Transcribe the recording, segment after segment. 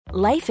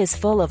Life is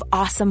full of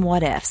awesome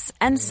what-ifs,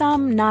 and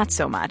some not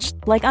so much,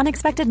 like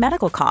unexpected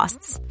medical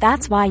costs.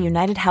 That's why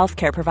United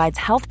Healthcare provides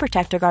Health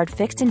Protector Guard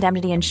fixed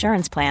indemnity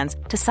insurance plans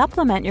to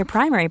supplement your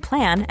primary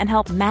plan and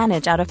help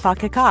manage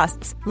out-of-pocket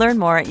costs. Learn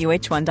more at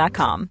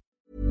uh1.com.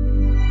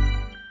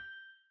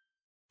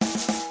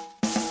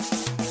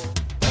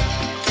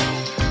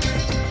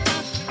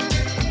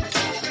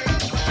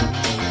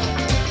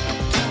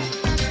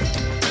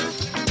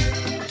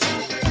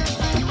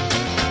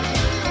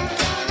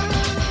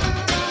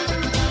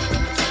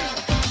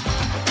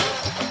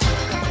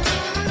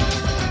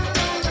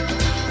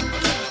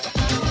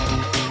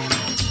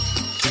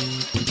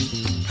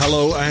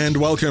 Hello and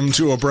welcome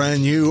to a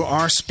brand new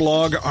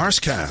Arseblog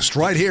Arsecast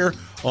right here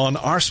on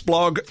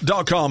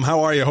arseblog.com.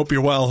 How are you? Hope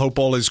you're well. Hope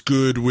all is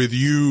good with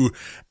you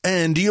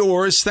and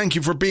yours. Thank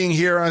you for being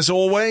here as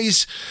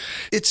always.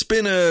 It's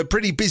been a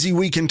pretty busy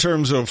week in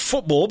terms of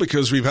football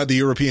because we've had the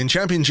European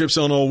Championships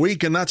on all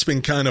week and that's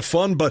been kind of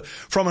fun, but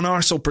from an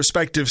Arsenal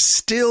perspective,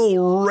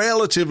 still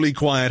relatively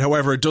quiet.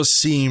 However, it does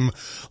seem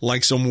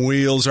like some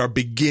wheels are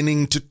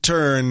beginning to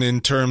turn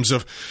in terms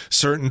of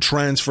certain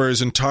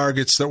transfers and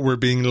targets that we're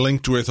being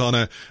linked with on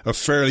a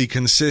fairly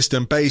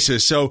consistent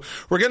basis. So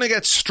we're going to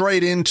get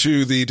straight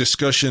into the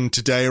discussion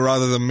today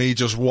rather than me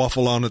just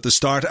waffle on at the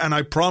start. And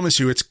I promise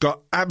you, it's got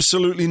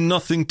absolutely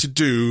nothing to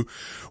do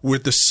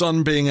with the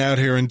sun being out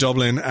here in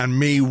Dublin and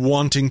me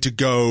wanting to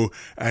go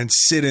and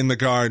sit in the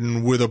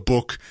garden with a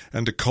book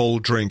and a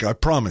cold drink. I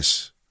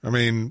promise. I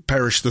mean,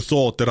 perish the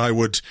thought that I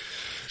would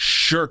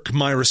shirk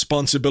my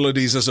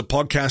responsibilities as a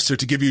podcaster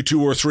to give you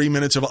 2 or 3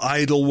 minutes of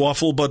idle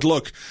waffle. But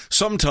look,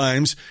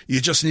 sometimes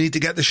you just need to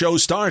get the show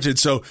started.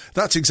 So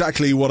that's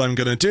exactly what I'm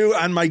going to do.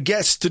 And my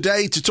guest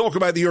today to talk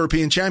about the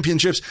European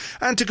Championships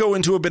and to go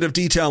into a bit of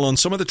detail on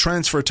some of the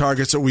transfer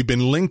targets that we've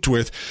been linked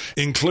with,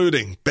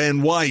 including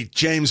Ben White,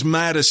 James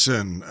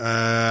Maddison,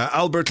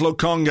 Albert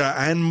Lokonga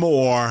and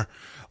more.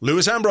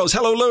 Lewis Ambrose.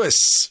 Hello, Lewis.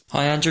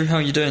 Hi, Andrew. How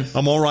are you doing?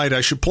 I'm all right.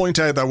 I should point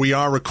out that we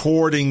are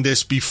recording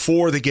this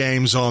before the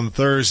games on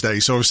Thursday.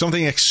 So if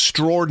something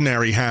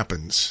extraordinary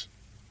happens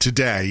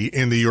today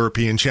in the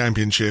European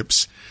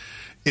Championships,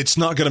 it's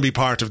not going to be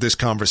part of this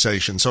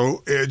conversation.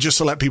 So just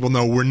to let people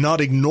know, we're not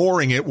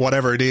ignoring it,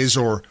 whatever it is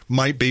or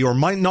might be or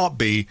might not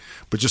be,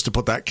 but just to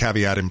put that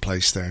caveat in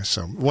place there.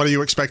 So what are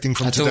you expecting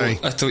from today?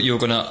 I thought you were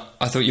gonna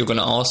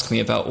ask me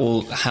about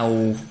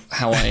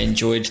how I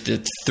enjoyed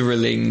the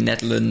thrilling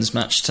Netherlands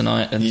match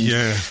tonight, and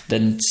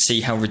then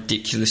see how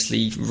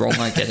ridiculously wrong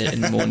I get it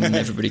in the morning, and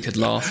everybody could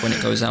laugh when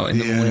it goes out in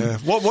the morning.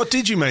 What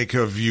did you make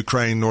of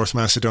Ukraine, North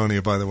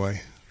Macedonia, by the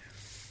way?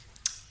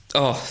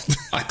 Oh,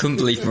 I couldn't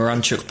believe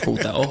Moranchuk pulled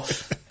that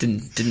off.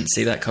 Didn't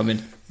see that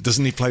coming.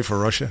 Doesn't he play for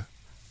Russia?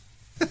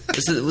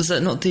 Was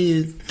that not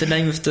the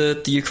name of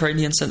the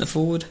Ukrainian centre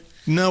forward?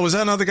 No, was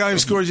that not the guy who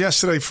scored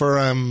yesterday for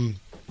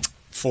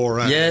you're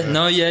right. Yeah,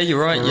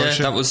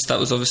 that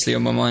was obviously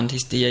on my mind.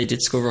 He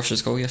did score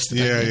Russia's goal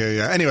yesterday.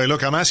 Yeah. Anyway,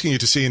 look, I'm asking you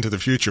to see into the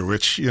future,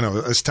 which, you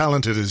know, as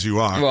talented as you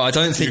are. Well, I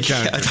don't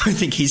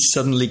think he's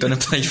suddenly going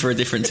to play for a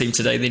different team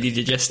today than he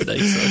did yesterday.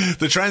 So.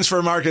 The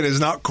transfer market is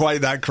not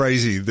quite that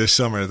crazy this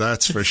summer,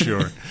 that's for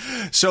sure.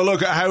 So,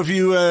 look, how have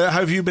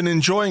you been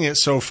enjoying it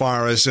so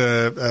far as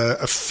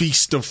a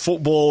feast of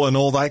football and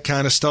all that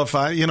kind of stuff?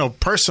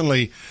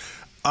 Personally,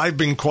 I've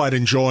been quite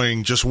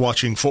enjoying just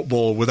watching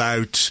football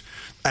without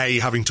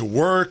having to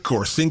work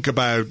or think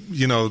about,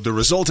 the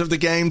result of the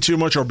game too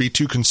much or be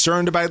too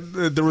concerned about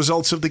the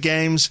results of the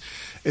games.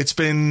 It's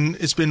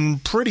been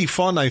pretty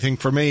fun, I think,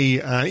 for me,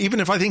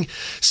 even if I think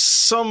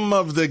some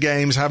of the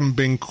games haven't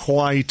been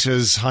quite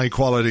as high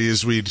quality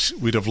as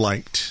we'd have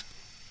liked.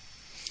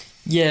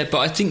 Yeah, but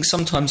I think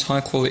sometimes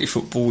high quality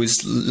football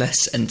is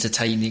less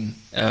entertaining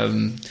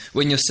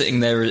when you're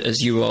sitting there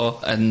as you are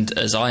and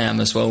as I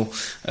am as well,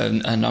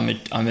 and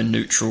I'm a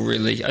neutral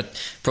really.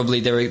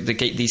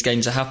 These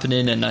games are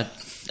happening, and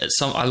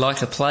I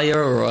like a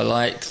player or I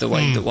like the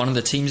way that one of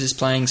the teams is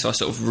playing, so I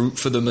sort of root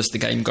for them as the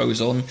game goes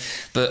on.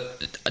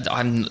 But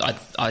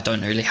I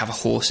don't really have a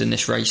horse in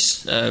this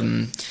race.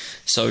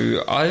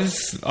 So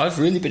I've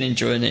really been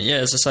enjoying it. Yeah,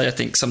 as I say, I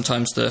think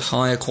sometimes the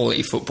higher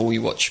quality football,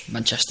 you watch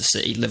Manchester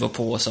City,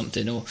 Liverpool or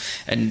something,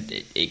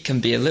 and it can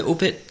be a little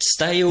bit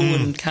stale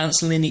and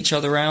cancelling each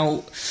other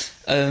out.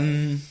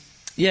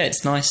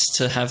 It's nice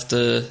to have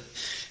the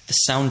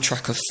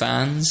soundtrack of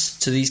fans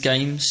to these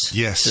games.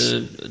 Yes.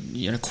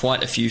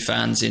 Quite a few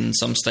fans in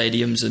some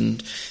stadiums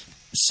and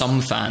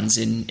some fans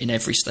in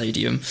every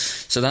stadium.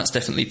 So that's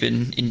definitely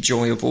been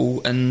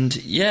enjoyable. And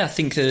I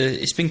think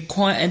it's been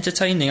quite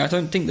entertaining. I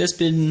don't think there's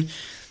been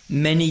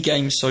many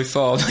games so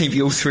far.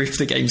 Maybe all 3 of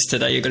the games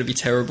today are going to be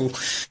terrible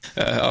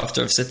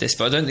after I've said this,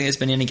 but I don't think there's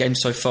been any games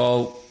so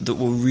far that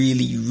were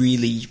really,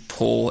 really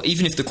poor.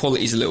 Even if the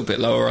quality is a little bit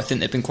lower, I think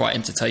they've been quite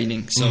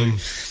entertaining. So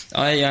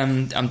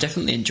I'm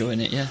definitely enjoying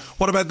it, yeah.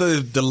 What about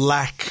the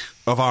lack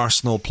of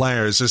Arsenal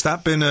players? Has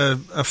that been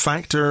a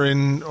factor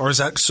in, or has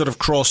that sort of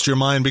crossed your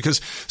mind? Because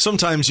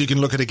sometimes you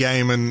can look at a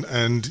game and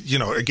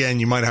again,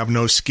 you might have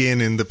no skin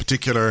in the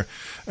particular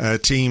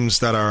teams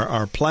that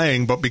are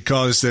playing, but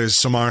because there's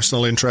some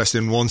Arsenal interest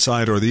in one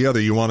side or the other,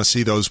 you want to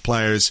see those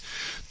players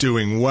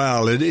doing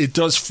well. It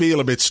does feel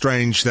a bit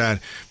strange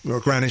that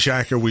Granit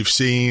Xhaka, we've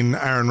seen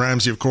Aaron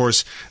Ramsey, of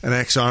course, an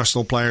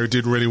ex-Arsenal player,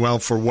 did really well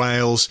for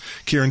Wales.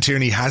 Kieran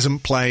Tierney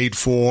hasn't played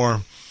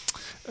for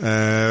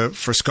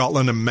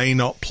Scotland and may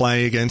not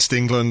play against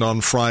England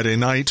on Friday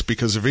night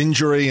because of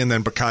injury. And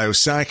then Bukayo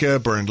Saka,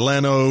 Bernd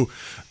Leno,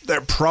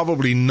 they're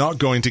probably not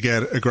going to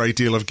get a great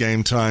deal of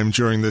game time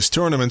during this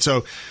tournament.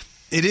 So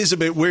it is a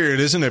bit weird,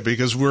 isn't it?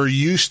 Because we're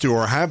used to,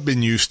 or have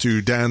been used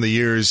to down the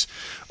years,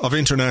 of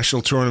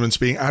international tournaments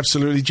being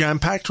absolutely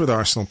jam-packed with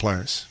Arsenal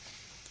players.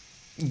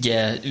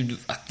 Yeah,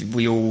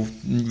 we all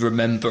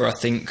remember, I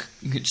think,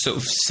 sort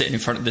of sitting in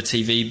front of the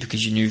TV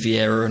because you knew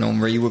Vieira and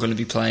Henry were going to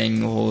be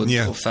playing, or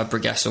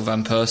Fabregas or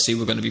Van Persie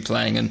were going to be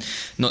playing, and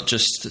not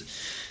just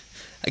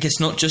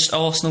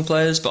Arsenal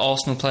players, but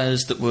Arsenal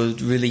players that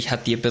really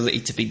had the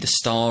ability to be the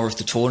star of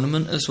the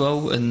tournament as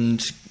well,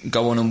 and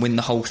go on and win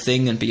the whole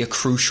thing and be a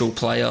crucial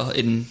player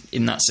in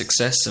that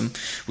success. And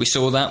we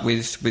saw that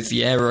with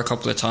Vieira a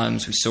couple of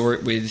times. We saw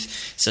it with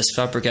Cesc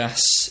Fabregas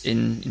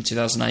in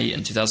 2008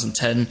 and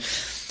 2010.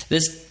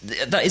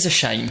 That is a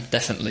shame,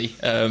 definitely.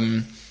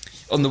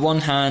 On the one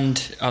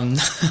hand,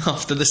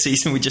 after the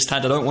season we just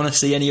had, I don't want to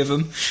see any of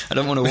them. I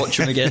don't want to watch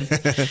them again.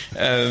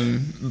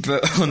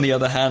 But on the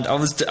other hand, I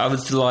was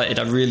delighted.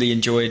 I really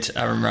enjoyed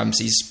Aaron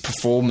Ramsey's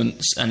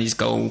performance and his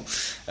goal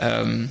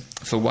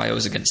for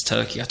Wales against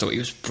Turkey. I thought he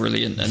was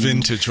brilliant. And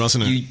vintage,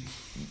 wasn't it?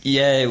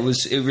 It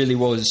was. It really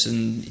was,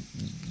 and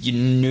you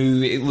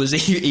knew it was.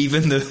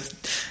 Even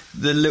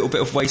the little bit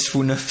of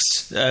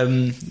wastefulness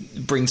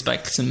brings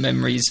back some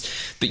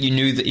memories, but you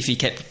knew that if he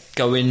kept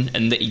going,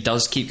 and that he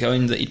does keep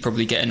going, that he'd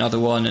probably get another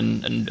one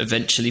and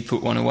eventually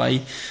put one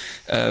away.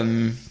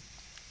 And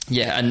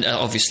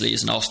obviously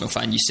as an Arsenal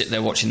fan, you sit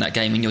there watching that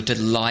game and you're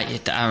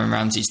delighted that Aaron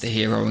Ramsey's the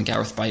hero and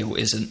Gareth Bale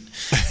isn't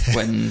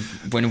when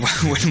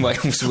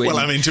Wales win. Well,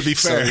 I mean, to be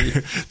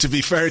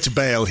fair to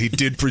Bale, he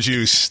did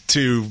produce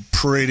two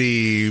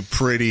pretty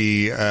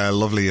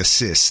lovely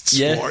assists.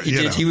 Yeah, he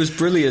did. He was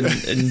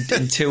brilliant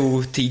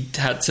until he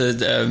had to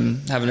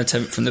have an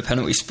attempt from the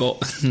penalty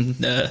spot.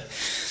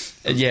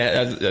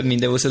 I mean,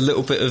 there was a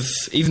little bit of,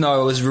 even though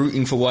I was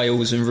rooting for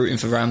Wales and rooting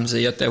for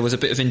Ramsey, there was a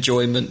bit of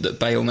enjoyment that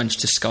Bale managed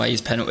to sky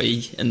his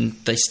penalty and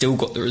they still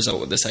got the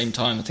result at the same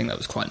time. I think that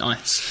was quite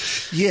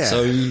nice. Yeah.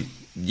 So,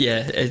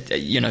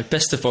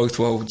 best of both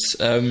worlds.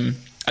 I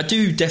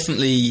do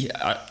definitely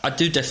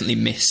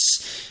miss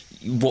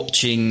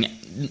watching,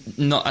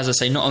 not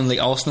only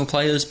Arsenal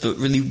players, but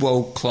really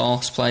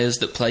world-class players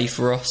that play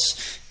for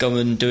us go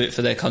and do it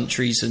for their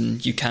countries,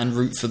 and you can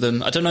root for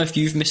them. I don't know if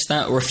you've missed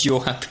that, or if you're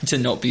happy to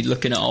not be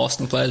looking at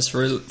Arsenal players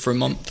for a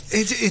month.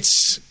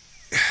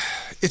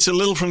 It's a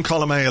little from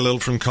column A, a little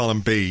from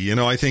column B.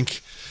 I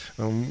think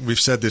we've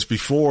said this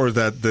before,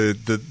 that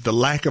the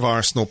lack of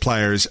Arsenal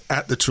players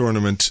at the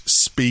tournament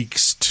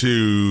speaks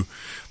to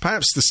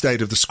perhaps the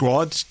state of the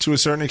squad to a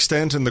certain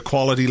extent, and the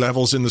quality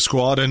levels in the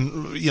squad.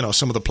 And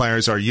some of the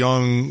players are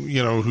young,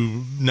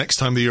 who next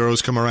time the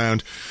Euros come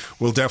around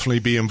will definitely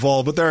be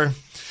involved, but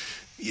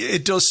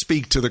it does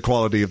speak to the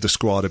quality of the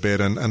squad a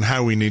bit, and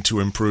how we need to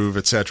improve,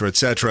 etc.,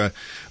 etc.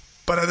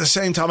 But at the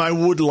same time, I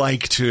would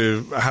like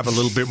to have a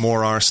little bit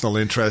more Arsenal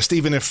interest,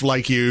 even if,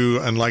 like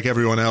you and like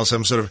everyone else,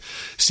 I'm sort of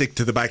sick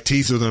to the back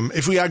teeth of them.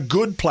 If we had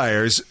good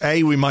players,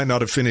 A, we might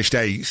not have finished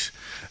 8th,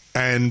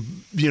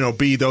 and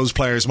B, those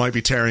players might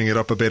be tearing it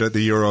up a bit at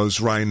the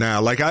Euros right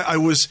now. Like it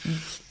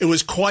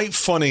was quite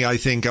funny. I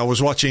think I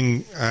was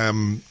watching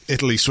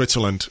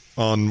Italy-Switzerland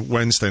on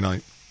Wednesday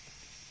night,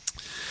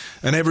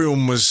 and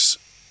everyone was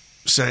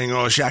saying,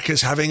 "Oh,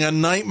 Xhaka's having a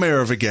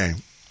nightmare of a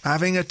game,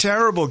 having a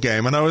terrible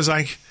game," and I was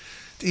like,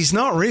 he's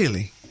not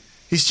really.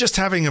 He's just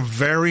having a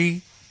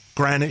very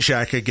Granit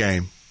Xhaka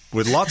game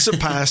with lots of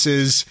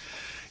passes.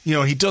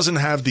 He doesn't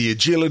have the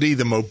agility,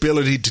 the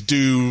mobility to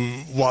do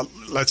what,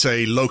 let's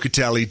say,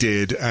 Locatelli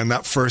did. And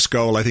that first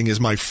goal, I think, is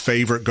my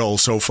favourite goal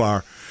so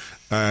far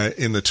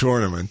in the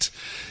tournament.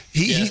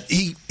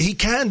 He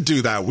can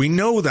do that. We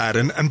know that.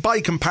 And by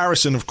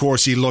comparison, of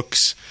course,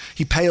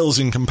 he pales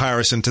in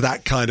comparison to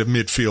that kind of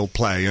midfield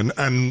play.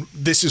 And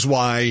this is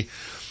why,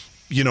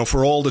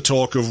 for all the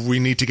talk of we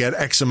need to get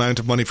X amount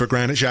of money for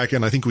Granit Xhaka,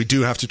 and I think we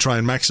do have to try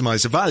and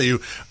maximise the value,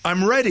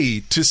 I'm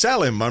ready to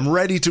sell him. I'm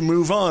ready to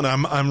move on.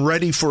 I'm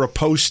ready for a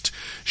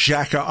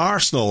post-Xhaka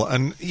Arsenal.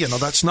 And,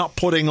 that's not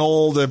putting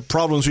all the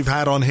problems we've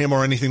had on him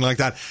or anything like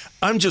that.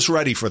 I'm just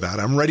ready for that.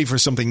 I'm ready for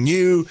something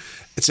new,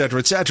 etc.,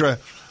 etc.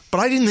 But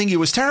I didn't think he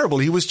was terrible.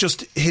 He was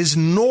just his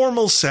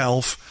normal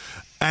self.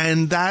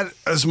 And that,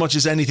 as much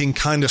as anything,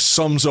 kind of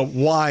sums up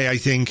why I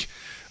think,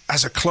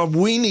 as a club,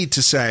 we need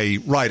to say,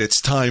 right, it's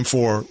time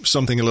for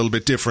something a little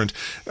bit different.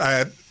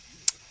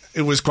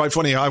 It was quite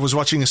funny. I was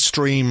watching a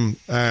stream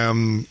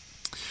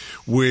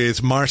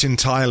with Martin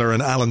Tyler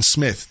and Alan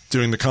Smith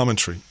doing the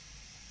commentary.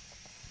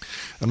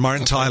 And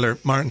Martin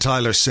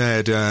Tyler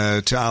said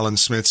to Alan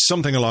Smith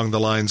something along the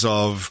lines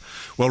of,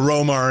 well,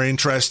 Roma are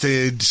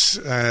interested,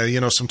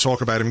 some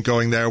talk about him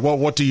going there.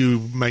 What do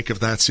you make of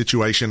that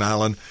situation,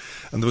 Alan?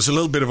 And there was a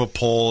little bit of a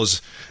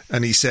pause,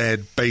 and he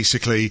said,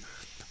 basically,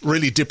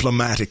 really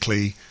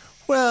diplomatically,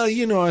 well,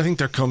 I think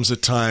there comes a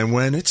time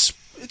when it's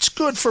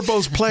good for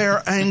both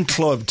player and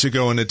club to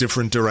go in a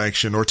different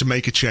direction or to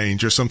make a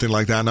change or something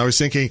like that. And I was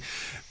thinking,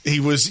 he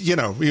was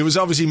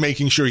obviously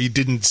making sure he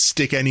didn't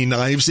stick any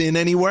knives in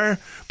anywhere,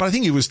 but I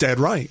think he was dead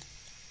right.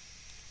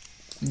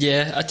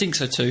 Yeah, I think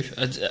so too,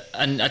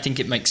 and I think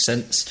it makes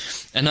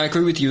sense. And I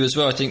agree with you as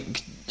well. I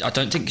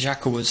don't think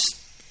Xhaka was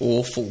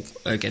awful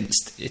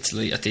against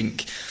Italy. I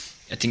think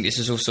this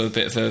is also a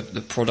bit of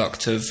the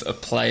product of a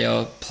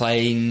player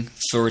playing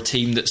for a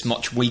team that's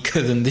much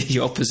weaker than the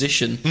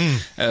opposition.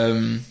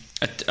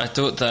 I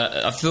thought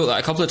that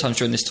a couple of times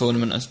during this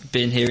tournament. I've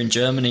been here in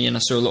Germany, and I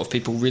saw a lot of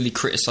people really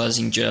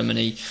criticising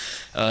Germany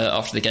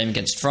after the game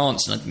against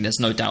France, and I think there's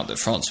no doubt that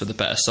France were the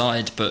better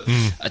side, but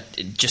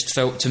it just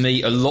felt to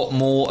me a lot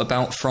more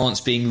about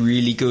France being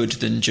really good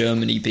than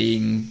Germany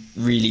being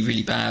really,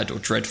 really bad or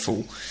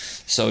dreadful.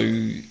 So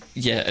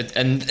yeah,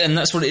 and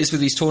that's what it is with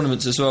these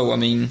tournaments as well. I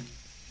mean,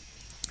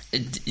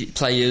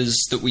 players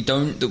that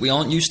we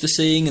aren't used to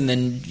seeing, and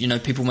then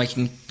people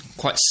making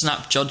quite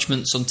snap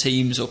judgments on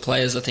teams or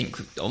players, I think,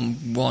 on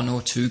one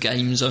or two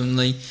games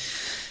only.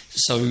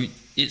 So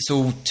it's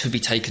all to be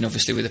taken,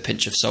 obviously, with a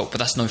pinch of salt, but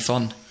that's no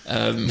fun.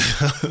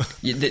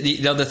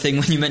 The other thing,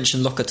 when you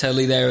mentioned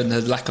Locatelli there and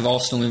the lack of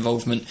Arsenal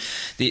involvement,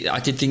 I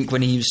did think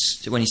when he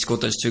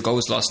scored those 2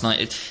 goals last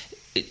night,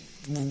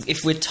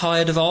 if we're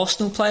tired of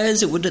Arsenal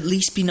players, it would at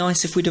least be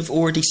nice if we'd have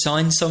already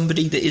signed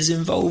somebody that is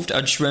involved.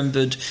 I just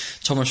remembered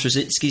Tomáš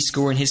Rosický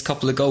scoring his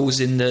couple of goals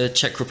in the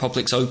Czech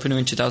Republic's opener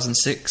in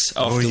 2006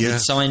 after we'd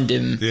signed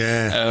him.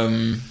 Yeah.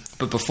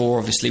 But before,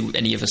 obviously,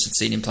 any of us had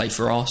seen him play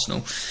for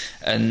Arsenal.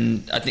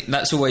 And I think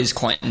that's always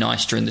quite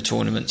nice during the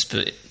tournaments,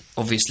 but it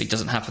obviously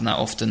doesn't happen that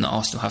often that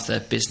Arsenal have their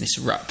business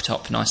wrapped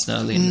up nice and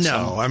early in the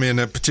summer. I mean,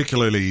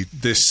 particularly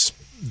this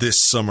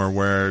summer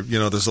where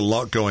there's a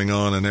lot going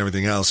on and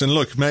everything else. And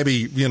look,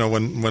 maybe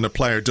when a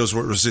player does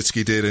what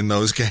Rosický did in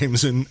those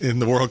games in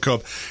the World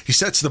Cup, he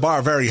sets the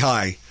bar very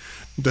high.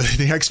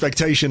 The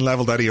expectation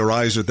level that he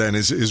arrives with then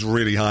is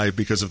really high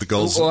because of the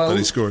goals that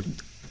he scored.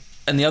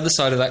 And the other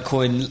side of that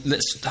coin,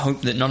 let's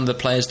hope that none of the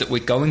players that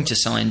we're going to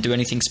sign do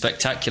anything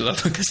spectacular,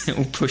 because it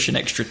will push an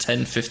extra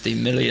 10,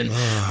 15 million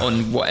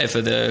on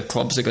whatever the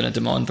clubs are going to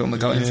demand when we're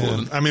going for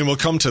them. I mean, we'll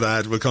come to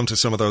that. We'll come to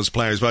some of those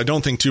players, but I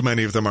don't think too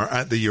many of them are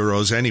at the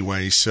Euros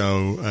anyway,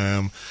 so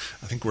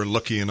I think we're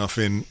lucky enough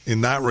in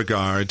that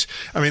regard.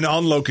 I mean,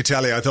 on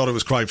Locatelli, I thought it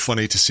was quite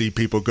funny to see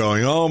people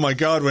going, oh my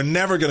God, we're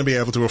never going to be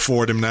able to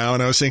afford him now.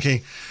 And I was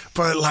thinking,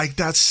 but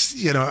that's,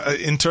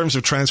 in terms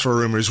of transfer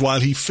rumours, while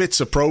he fits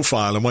a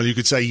profile, and while you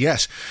could say,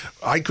 yes,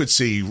 I could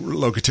see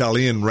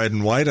Locatelli in red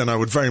and white, and I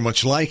would very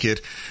much like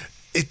it,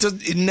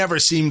 it never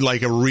seemed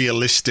like a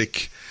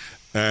realistic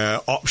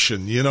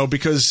option,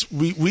 because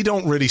we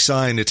don't really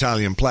sign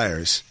Italian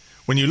players.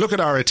 When you look at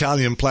our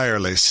Italian player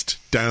list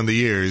down the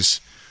years,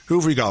 who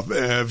have we got?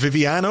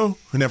 Viviano,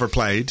 who never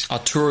played.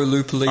 Arturo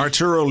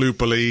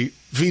Lupoli,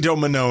 Vito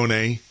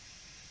Mannone,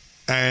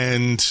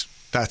 and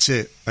that's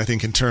it, I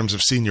think, in terms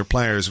of senior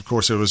players. Of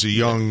course, there was a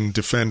young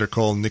defender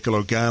called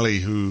Nicolo Galli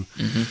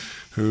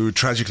who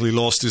tragically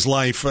lost his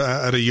life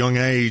at a young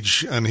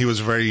age, and he was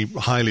a very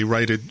highly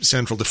rated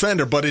central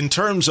defender. But in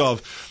terms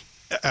of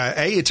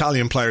A,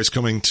 Italian players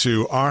coming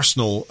to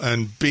Arsenal,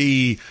 and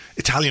B,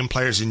 Italian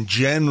players in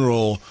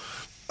general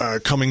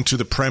coming to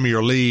the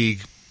Premier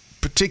League,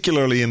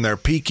 particularly in their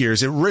peak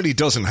years, it really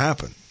doesn't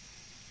happen.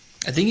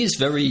 I think it's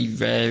very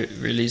rare,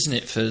 really, isn't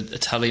it, for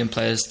Italian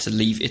players to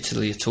leave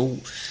Italy at all?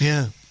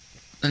 Yeah.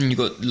 And you've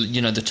got,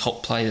 the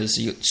top players.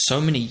 You've got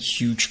so many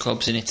huge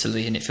clubs in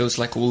Italy, and it feels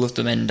like all of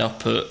them end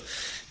up at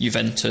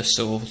Juventus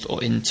or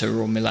Inter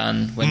or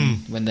Milan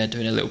when they're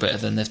doing a little better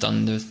than they've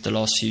done the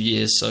last few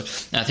years. So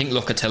I think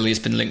Locatelli has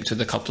been linked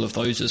with a couple of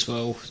those as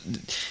well.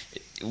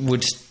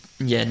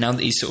 Now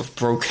that he's sort of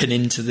broken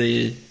into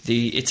the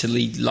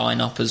Italy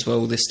lineup as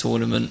well this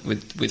tournament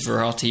with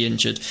Verratti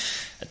injured,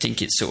 I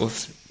think it's sort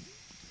of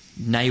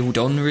nailed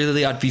on,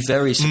 really. I'd be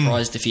very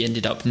surprised if he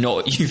ended up not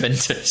at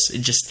Juventus.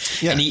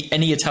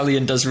 Any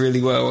Italian does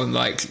really well, and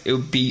it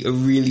would be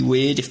really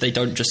weird if they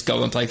don't just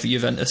go and play for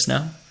Juventus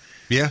now.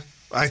 Yeah,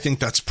 I think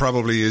that's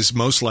probably his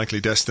most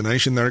likely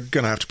destination. They're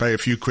going to have to pay a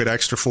few quid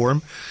extra for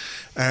him.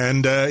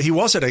 And he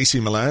was at AC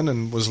Milan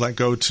and was let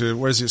go to,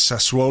 where is it,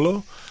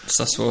 Sassuolo?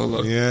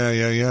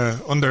 Yeah.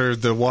 Under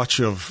the watch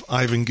of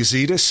Ivan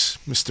Gazidis,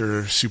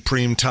 Mr.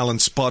 Supreme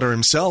Talent Spotter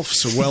himself.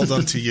 So well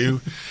done to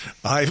you,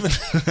 Ivan.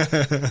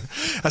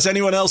 Has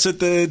anyone else at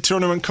the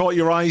tournament caught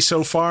your eye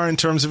so far in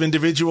terms of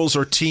individuals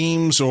or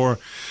teams or,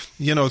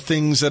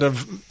 things that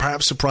have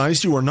perhaps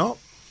surprised you or not?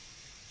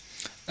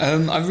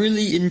 I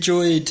really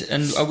enjoyed,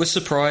 and I was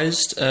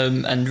surprised,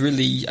 and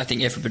really, I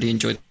think everybody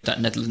enjoyed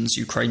that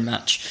Netherlands-Ukraine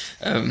match.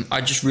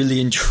 I just really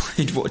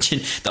enjoyed watching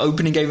the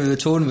opening game of the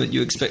tournament.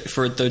 You expect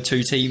for the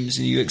two teams,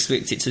 and you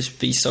expect it to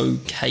be so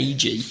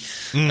cagey.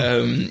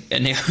 And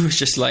it was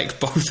just like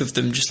both of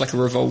them, just like a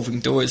revolving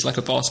door. It's like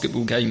a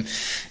basketball game.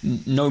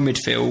 No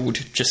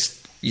midfield, just,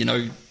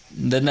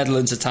 the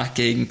Netherlands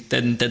attacking,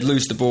 then they'd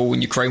lose the ball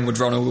and Ukraine would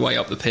run all the way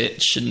up the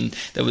pitch, and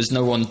there was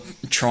no one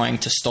trying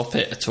to stop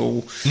it at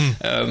all.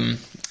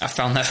 I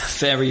found that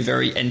very,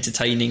 very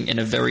entertaining in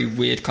a very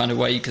weird kind of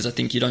way, because I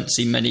think you don't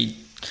see many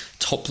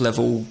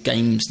top-level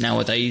games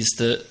nowadays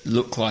that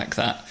look like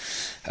that.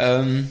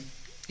 I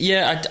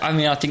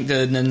think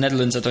the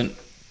Netherlands, I don't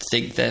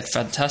think they're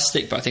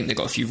fantastic, but I think they've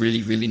got a few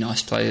really, really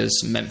nice players.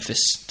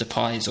 Memphis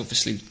Depay is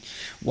obviously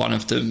one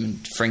of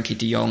them. Frenkie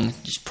de Jong,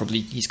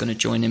 he's going to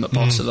join him at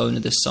Barcelona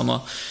this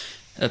summer,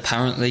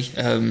 apparently.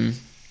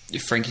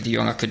 Frenkie de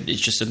Jong,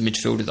 it's just a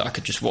midfielder that I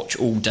could just watch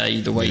all day.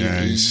 The way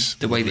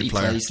that he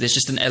plays, there's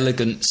just an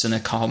elegance and a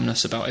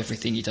calmness about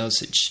everything he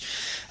does, which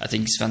I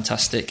think is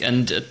fantastic.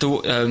 And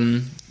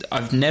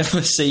I've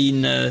never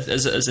seen,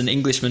 as an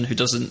Englishman who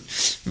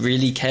doesn't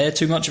really care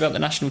too much about the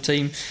national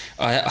team,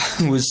 I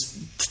was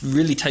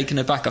really taken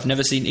aback. I've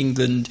never seen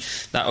England,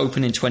 that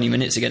opening 20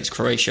 minutes against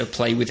Croatia,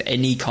 play with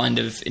any kind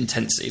of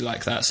intensity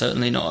like that,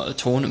 certainly not at a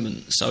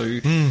tournament. So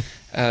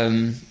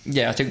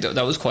I think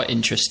that was quite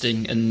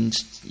interesting. And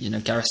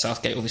Gareth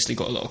Southgate obviously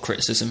got a lot of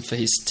criticism for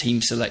his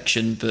team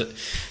selection, but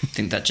I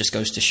think that just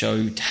goes to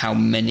show how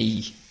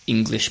many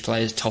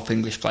top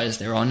English players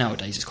there are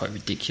nowadays. It's quite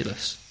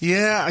ridiculous.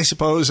 Yeah, I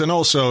suppose. And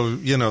also,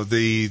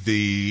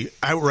 the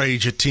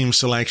outrage at team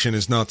selection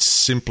is not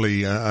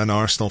simply an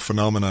Arsenal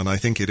phenomenon. I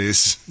think it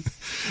is.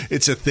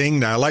 It's a thing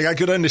now. Like, I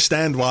could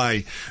understand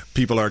why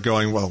people are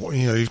going, well,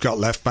 you've got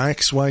left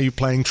backs, why are you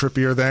playing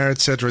Trippier there,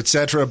 etc.,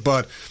 etc.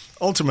 But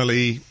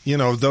ultimately,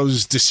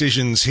 those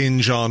decisions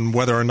hinge on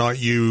whether or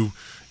not you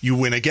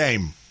win a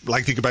game.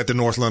 Like, think about the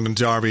North London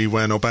derby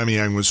when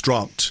Aubameyang was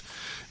dropped.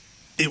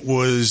 It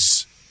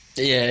was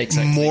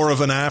more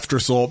of an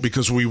afterthought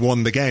because we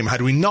won the game.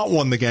 Had we not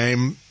won the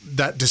game,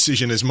 that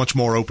decision is much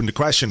more open to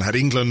question. Had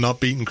England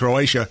not beaten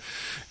Croatia,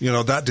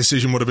 that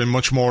decision would have been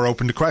much more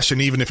open to question,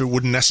 even if it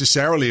wouldn't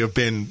necessarily have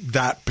been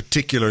that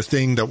particular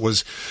thing that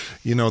was,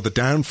 the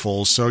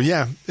downfall. So,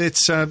 yeah,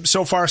 it's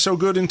so far so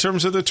good in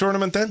terms of the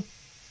tournament then?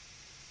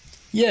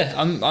 Yeah,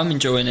 I'm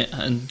enjoying it.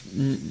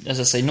 And as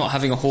I say, not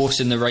having a horse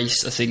in the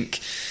race, I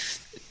think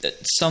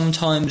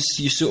sometimes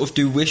you sort of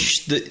do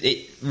wish that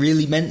it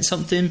really meant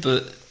something,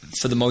 but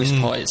for the most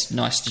part, it's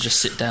nice to just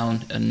sit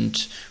down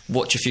and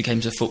watch a few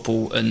games of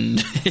football, and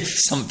if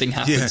something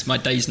happens, my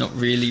day's not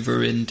really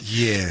ruined.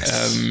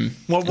 Yes.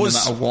 No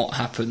matter what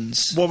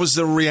happens. What was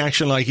the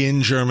reaction like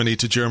in Germany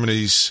to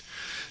Germany's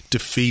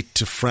defeat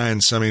to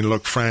France? I mean,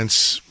 look,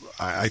 France,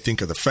 I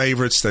think, are the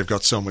favourites. They've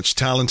got so much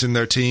talent in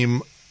their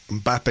team.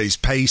 Mbappe's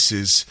pace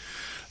is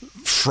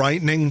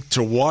frightening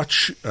to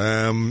watch.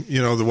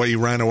 The way he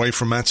ran away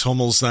from Mats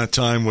Hummels that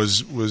time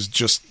was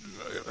just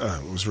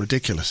was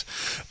ridiculous.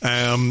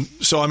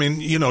 So, I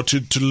mean,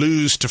 to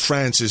lose to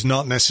France is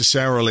not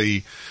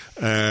necessarily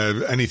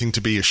anything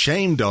to be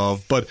ashamed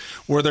of, but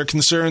were there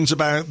concerns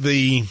about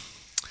the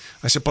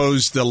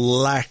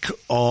lack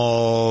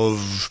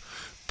of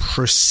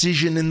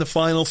precision in the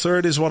final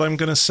third is what I'm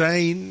going to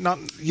say. Not,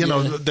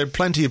 they had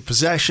plenty of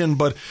possession,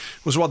 but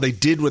it was what they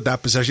did with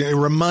that possession. It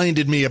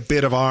reminded me a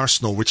bit of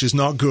Arsenal, which is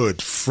not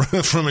good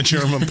from a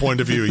German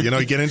point of view.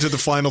 You get into the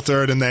final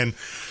third and then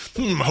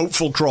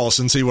hopeful cross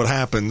and see what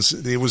happens.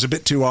 It was a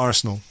bit too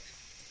Arsenal.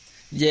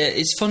 Yeah,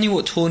 it's funny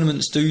what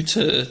tournaments do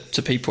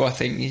to people, I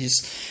think.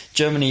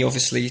 Germany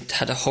obviously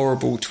had a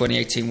horrible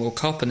 2018 World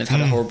Cup, and they've had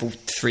a horrible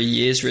 3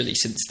 years, really,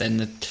 since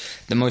then.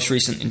 The most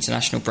recent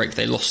international break,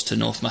 they lost to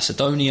North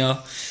Macedonia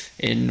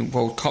in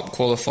World Cup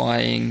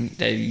qualifying.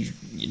 They,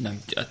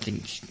 I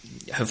think,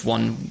 have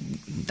won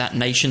that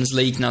Nations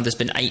League. Now, there's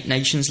been 8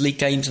 Nations League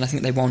games, and I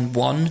think they won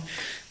 1.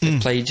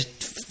 They've played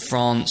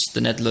France,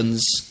 the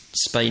Netherlands,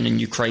 Spain and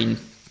Ukraine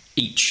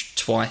each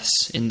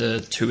twice in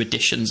the 2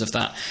 editions of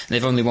that. And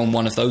they've only won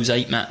 1 of those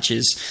 8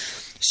 matches.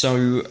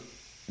 So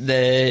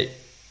there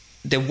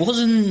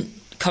wasn't,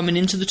 coming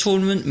into the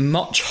tournament,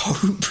 much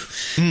hope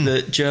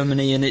that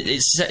Germany, and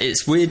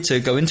it's weird to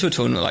go into a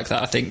tournament like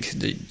that, I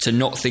think, to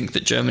not think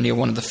that Germany are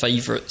one of the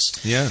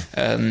favourites. Yeah.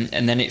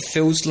 And then it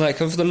feels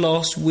like over the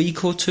last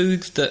week or two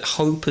that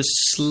hope has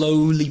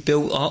slowly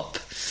built up.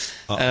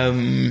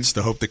 It's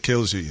the hope that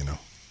kills you,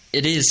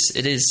 It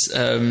is.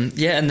 And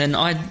then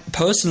I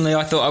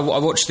thought I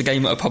watched the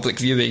game at a public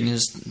viewing.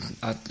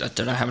 I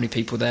don't know how many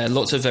people there.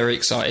 Lots of very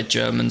excited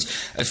Germans.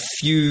 A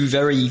few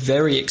very,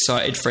 very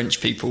excited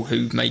French people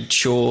who made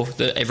sure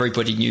that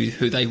everybody knew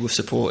who they were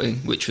supporting,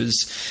 which was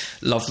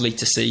lovely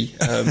to see.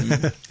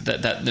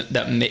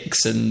 That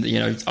mix and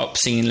up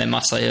singing Les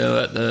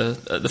Marseillais at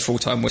the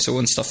full-time whistle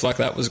and stuff like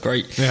that was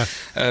great. Yeah.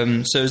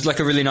 So it was like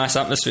a really nice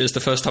atmosphere. It's the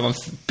first time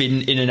I've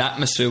been in an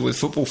atmosphere with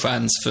football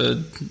fans for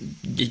a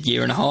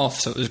year and a half.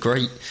 So it was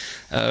great.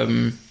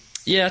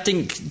 Yeah, I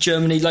think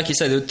Germany, like you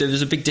say, there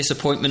was a big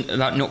disappointment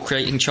about not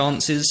creating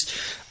chances.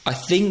 I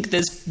think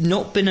there's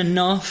not been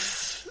enough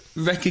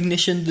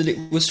recognition that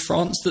it was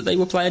France that they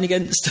were playing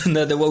against, and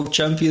they're the world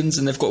champions,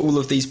 and they've got all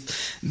of these,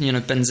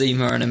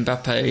 Benzema and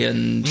Mbappe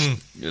and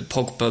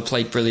Pogba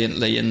played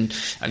brilliantly, and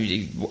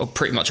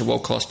pretty much a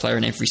world-class player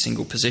in every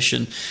single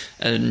position.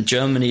 And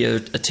Germany are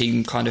a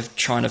team kind of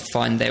trying to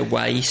find their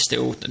way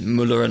still.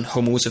 Müller and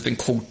Hummels have been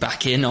called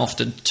back in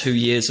after 2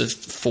 years of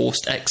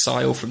forced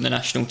exile from the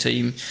national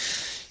team.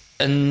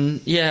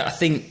 And yeah, I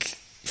think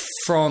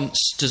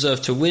France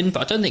deserved to win,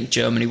 but I don't think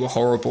Germany were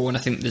horrible, and I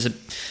think there's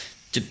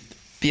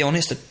to be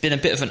honest, there's been a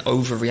bit of an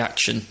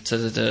overreaction to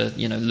the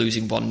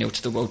losing 1-0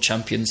 to the world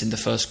champions in the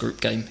first group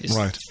game. It's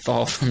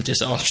far from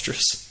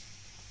disastrous.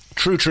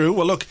 True.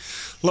 Well, look,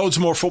 loads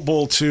more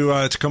football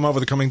to come over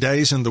the coming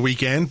days and the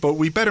weekend, but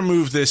we better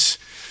move this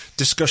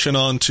discussion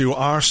on to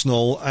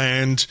Arsenal.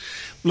 And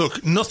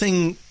look,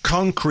 nothing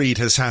concrete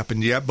has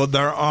happened yet, but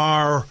there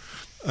are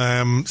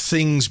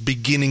things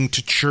beginning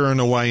to churn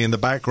away in the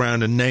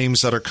background, and names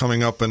that are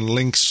coming up and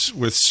links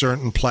with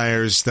certain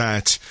players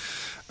that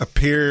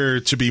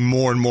appear to be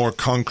more and more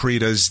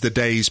concrete as the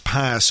days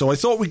pass. So I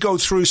thought we'd go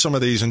through some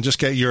of these and just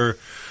get your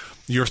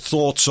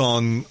thoughts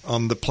on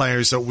the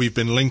players that we've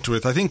been linked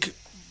with. I think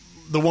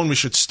the one we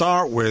should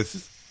start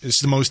with is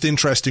the most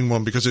interesting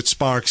one because it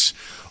sparks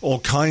all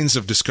kinds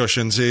of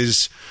discussions,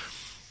 is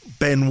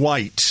Ben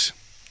White,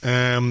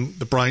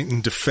 the Brighton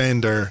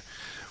defender.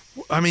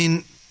 I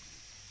mean,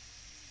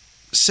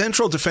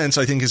 central defence,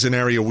 I think, is an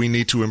area we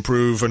need to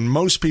improve, and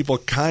most people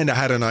kind of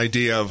had an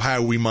idea of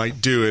how we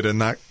might do it,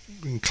 and that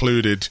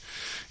included,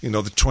 the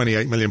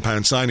 £28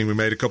 million signing we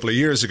made a couple of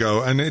years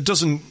ago, and it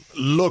doesn't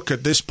look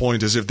at this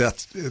point as if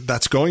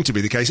that's going to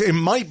be the case. It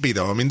might be,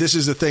 though. I mean, this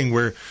is the thing.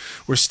 We're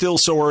still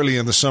so early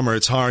in the summer,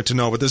 it's hard to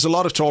know, but there's a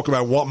lot of talk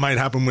about what might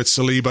happen with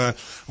Saliba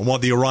and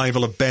what the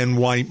arrival of Ben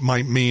White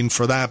might mean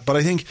for that. But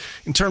I think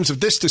in terms of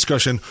this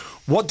discussion,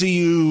 what do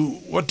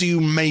you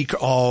make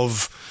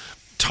of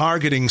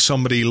targeting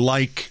somebody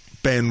like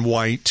Ben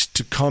White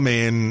to come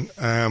in,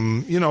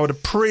 at a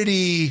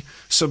pretty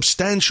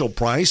substantial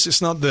price?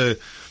 It's not the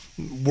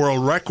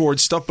world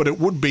record stuff, but it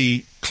would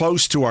be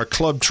close to our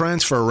club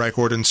transfer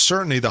record, and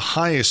certainly the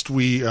highest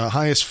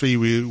fee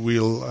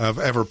we'll have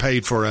ever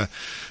paid for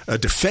a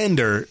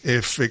defender.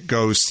 If it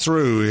goes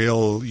through,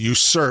 he'll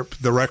usurp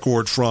the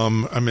record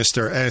from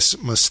Mr. S.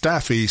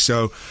 Mustafi.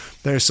 So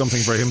there's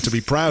something for him to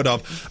be proud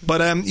of. But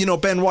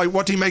Ben White,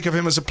 what do you make of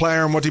him as a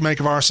player, and what do you make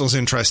of Arsenal's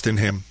interest in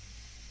him?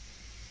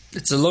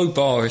 It's a low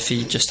bar if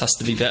he just has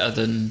to be better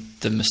than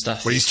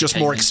Mustafi. Well, he's just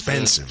more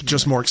expensive.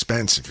 More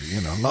expensive.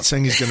 I'm not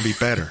saying he's going to be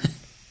better.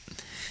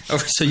 Oh,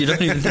 so you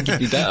don't even think he'd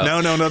be better?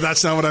 No,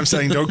 that's not what I'm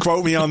saying. Don't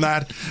quote me on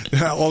that.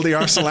 All the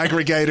Arsenal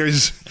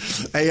aggregators,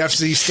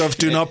 AFC stuff,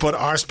 do not put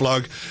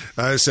Arsblog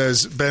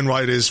says Ben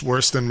White is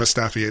worse than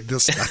Mustafi.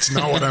 That's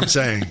not what I'm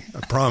saying.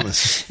 I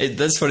promise.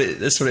 That's what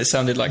it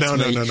sounded like to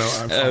me. No,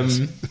 I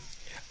promise.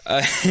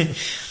 I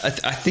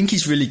think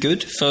he's really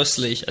good.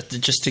 Firstly,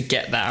 just to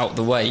get that out of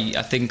the way,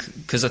 I think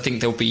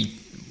there'll be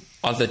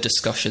other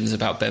discussions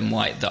about Ben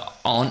White that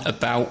aren't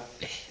about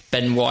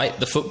Ben White,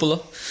 the footballer.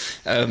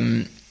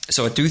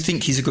 So I do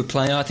think he's a good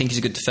player. I think he's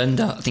a good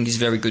defender. I think he's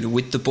very good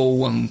with the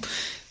ball, and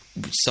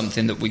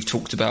something that we've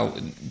talked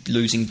about,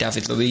 losing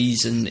David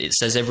Luiz, and it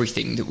says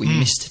everything that we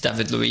missed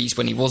David Luiz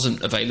when he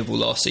wasn't available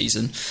last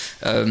season.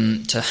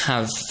 To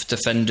have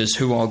defenders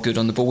who are good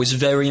on the ball is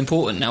very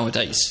important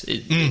nowadays.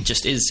 It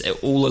just is.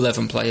 All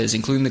 11 players,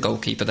 including the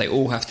goalkeeper, they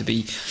all have to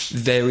be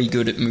very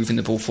good at moving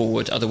the ball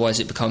forward. Otherwise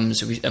it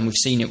becomes, and we've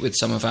seen it with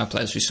some of our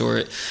players, we saw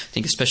it, I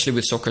think especially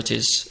with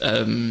Socrates,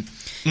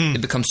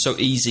 it becomes so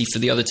easy for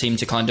the other team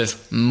to kind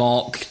of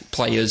mark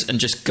players and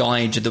just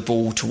guide the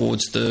ball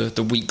towards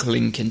the weak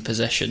link in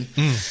possession,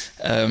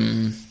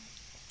 who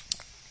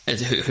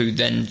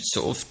then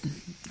sort of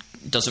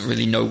doesn't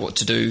really know what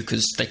to do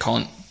because they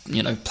can't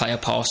play a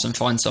pass and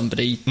find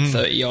somebody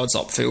 30 yards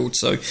upfield.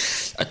 So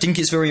I think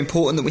it's very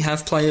important that we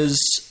have players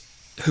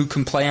who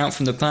can play out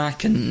from the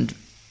back, and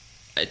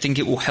I think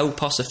it will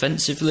help us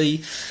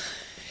offensively.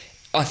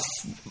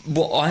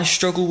 What I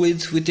struggle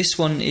with this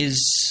one is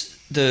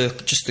the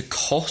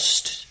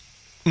cost.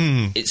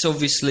 It's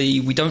obviously,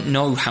 we don't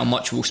know how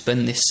much we'll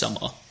spend this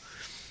summer,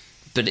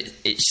 but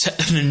it's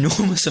an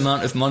enormous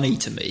amount of money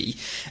to me,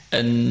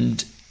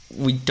 and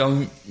we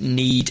don't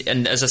need,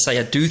 and as I say,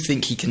 I do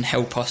think he can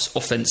help us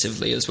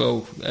offensively as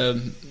well,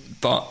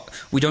 but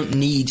we don't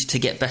need to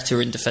get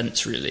better in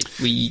defence really.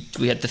 We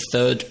had the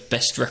third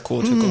best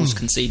record for goals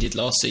conceded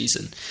last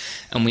season,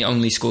 and we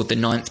only scored the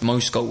 9th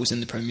most goals in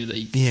the Premier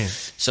League.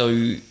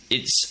 So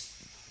it's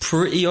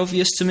pretty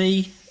obvious to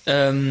me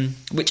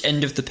which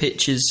end of the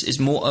pitch is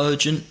more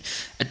urgent,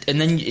 and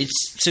then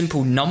it's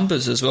simple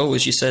numbers as well.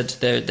 As you said,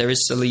 there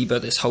is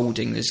Saliba, there's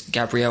Holding, there's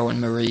Gabriel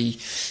and Marie,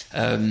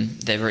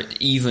 they're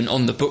even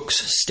on the books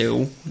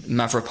still.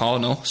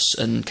 Mavropanos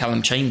and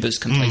Callum Chambers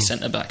can play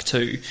centre back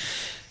too.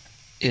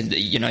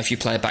 If you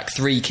play a back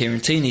three,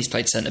 Kieran Tierney's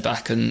played centre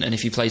back, and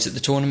if he plays at the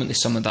tournament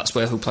this summer, that's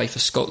where he'll play for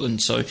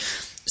Scotland. So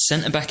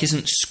centre-back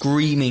isn't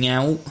screaming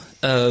out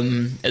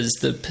as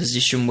the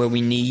position where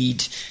we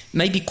need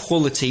maybe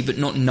quality but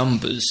not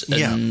numbers.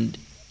 And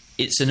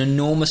it's an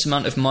enormous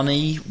amount of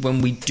money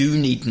when we do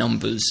need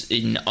numbers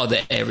in other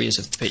areas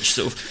of the pitch.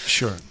 Sort of,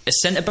 sure. A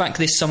centre-back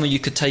this summer you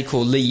could take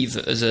or leave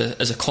as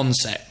a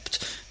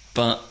concept,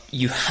 but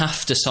you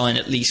have to sign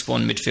at least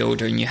one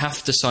midfielder and you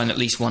have to sign at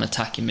least one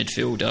attacking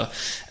midfielder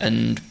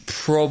and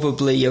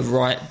probably a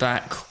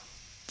right-back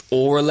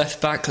or a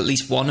left-back, at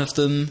leist one of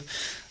them.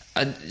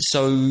 And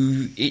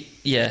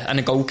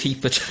a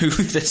goalkeeper too.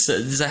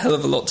 There's a hell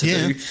of a lot to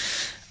do.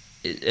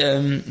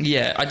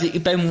 I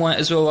think Ben White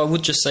as well. I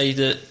would just say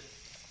that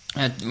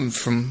I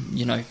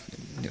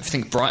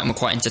think Brighton were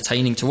quite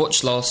entertaining to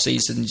watch last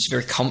season. He's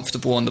very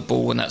comfortable on the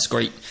ball, and that's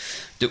great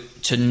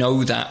to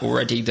know that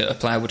already, that a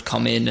player would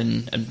come in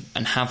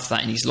and have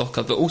that in his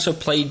locker. But also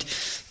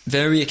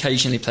very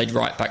occasionally played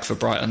right back for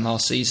Brighton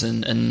last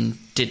season and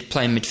did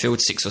play in midfield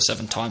 6 or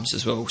 7 times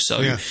as well.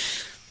 So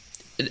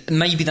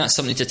maybe that's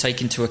something to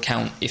take into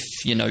account if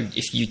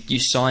you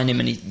sign him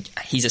and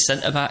he's a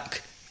centre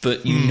back,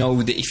 but you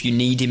know that if you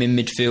need him in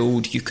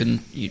midfield, you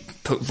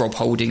put Rob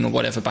Holding or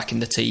whatever back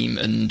in the team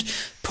and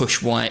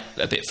push White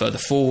a bit further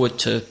forward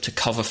to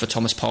cover for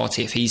Thomas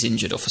Partey if he's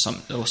injured or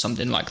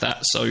something like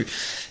that. So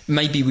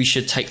maybe we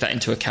should take that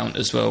into account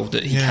as well,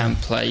 that he can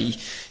play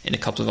in a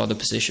couple of other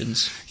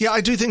positions. Yeah,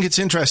 I do think it's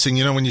interesting,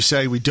 when you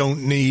say we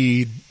don't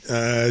need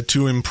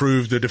to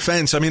improve the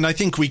defence. I mean, I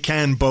think we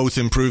can both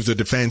improve the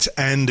defence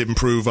and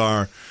improve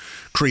our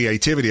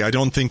creativity. I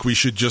don't think we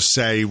should just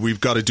say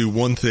we've got to do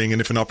one thing,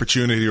 and if an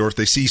opportunity or if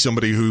they see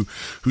somebody who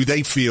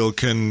they feel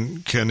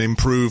can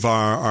improve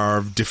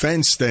our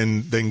defence,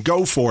 then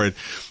go for it.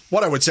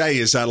 What I would say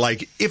is that,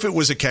 like, if it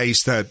was a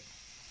case that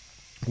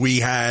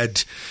we had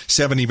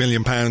 £70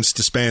 million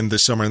to spend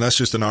this summer, and that's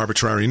just an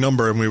arbitrary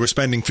number, and we were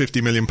spending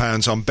 £50 million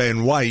on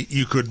Ben White,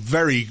 you could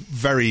very,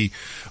 very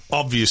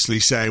obviously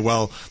say,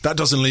 well, that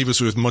doesn't leave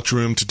us with much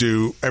room to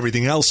do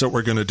everything else that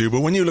we're going to do.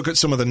 But when you look at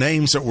some of the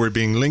names that we're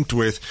being linked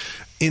with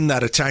in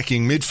that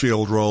attacking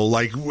midfield role,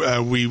 like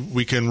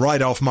we can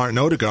write off Martin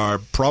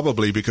Odegaard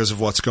probably because of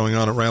what's going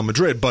on at Real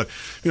Madrid, but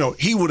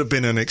he would have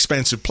been an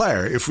expensive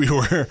player if we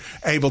were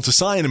able to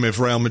sign him, if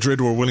Real Madrid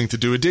were willing to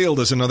do a deal.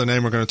 There's another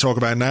name we're going to talk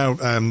about now,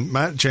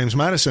 James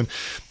Maddison,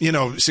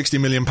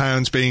 £60 million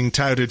being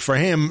touted for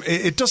him.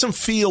 It doesn't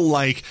feel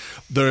like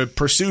the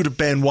pursuit of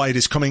Ben White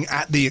is coming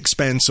at the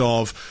expense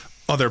of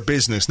other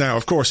business. Now,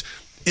 of course,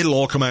 it'll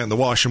all come out in the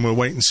wash and we'll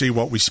wait and see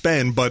what we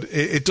spend, but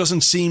it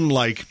doesn't seem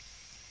like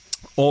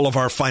all of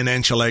our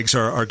financial eggs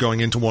are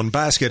going into one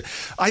basket.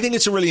 I think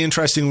it's a really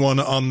interesting one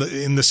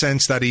in the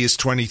sense that he is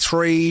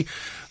 23.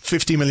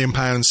 £50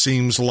 million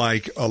seems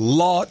like a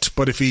lot,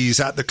 but if he's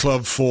at the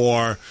club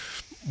for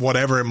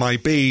whatever it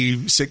might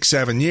be,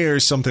 6-7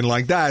 years, something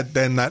like that,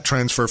 then that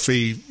transfer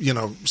fee,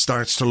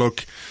 starts to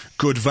look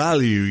good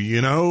value.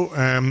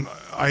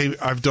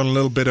 I've done a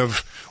little bit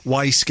of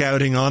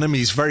scouting on him.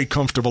 He's very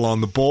comfortable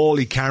on the ball.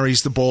 He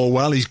carries the ball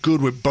well. He's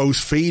good with both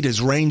feet. His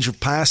range of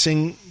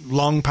passing,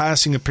 long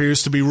passing,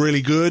 appears to be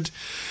really good.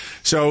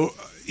 So,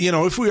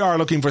 if we are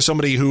looking for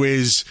somebody who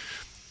is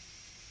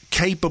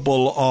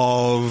capable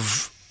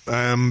of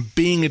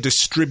being a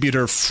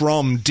distributor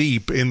from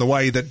deep in the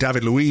way that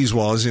David Luiz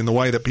was, in the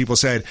way that people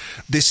said,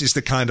 this is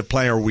the kind of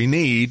player we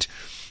need,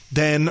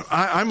 then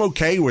I'm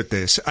okay with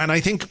this. And I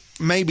think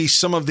maybe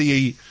some of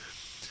the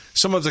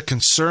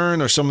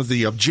concern or some of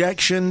the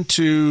objection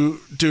to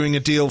doing a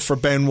deal for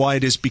Ben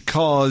White is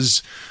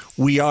because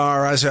we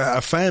are, as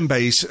a fan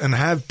base, and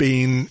have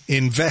been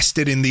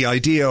invested in the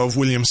idea of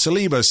William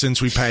Saliba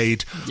since we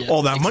paid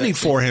all that money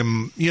for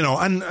him,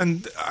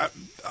 and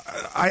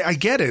I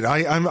get it.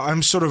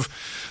 I'm sort of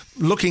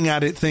looking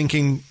at it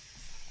thinking,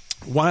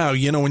 wow,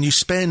 when you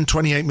spend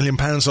 £28 million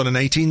on an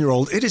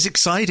 18-year-old, it is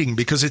exciting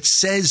because it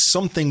says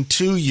something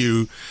to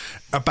you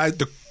about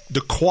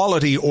the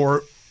quality,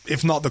 or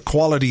if not the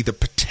quality, the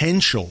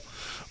potential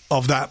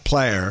of that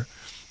player.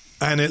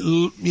 And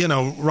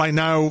right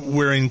now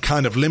we're in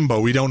kind of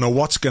limbo. We don't know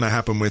what's going to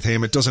happen with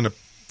him. It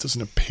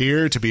doesn't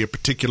appear to be a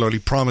particularly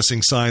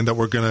promising sign that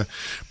we're going to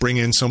bring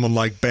in someone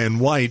like Ben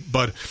White.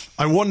 But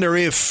I wonder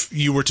if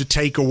you were to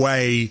take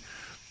away,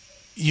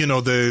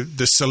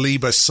 the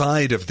Saliba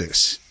side of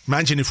this.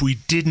 Imagine if we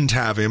didn't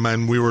have him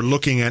and we were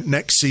looking at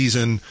next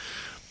season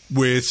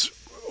with,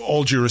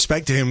 all due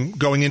respect to him,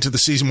 going into the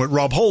season with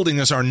Rob Holding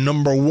as our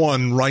number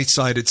one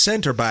right-sided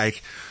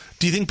centre-back.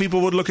 Do you think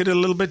people would look at it a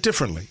little bit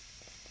differently?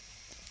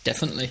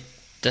 Definitely.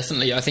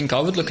 I think I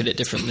would look at it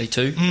differently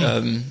too.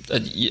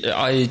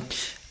 I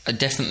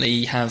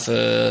definitely have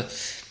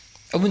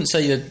I wouldn't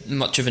say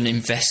much of an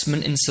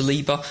investment in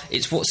Saliba.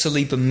 It's what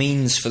Saliba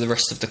means for the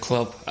rest of the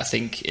club, I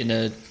think, in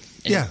a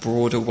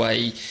broader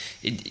way.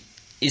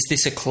 Is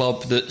this a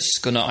club that's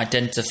going to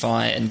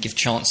identify and give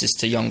chances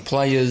to young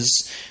players?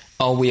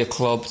 Are we a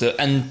club that,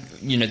 and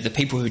the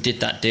people who did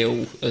that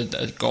deal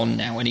are gone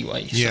now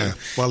anyway. Yeah,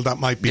 well, that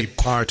might be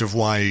part of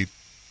why.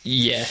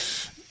 Yeah.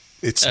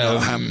 it's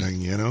not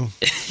happening, you know?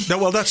 No,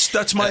 well,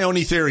 that's my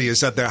only theory, is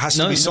that there has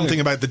to be something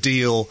about the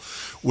deal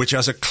which,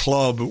 as a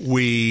club,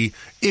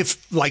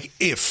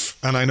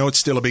 if, and I know it's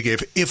still a big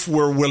if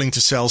we're willing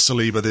to sell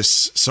Saliba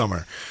this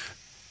summer,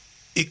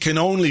 it can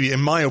only be,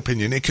 in my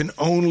opinion, it can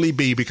only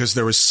be because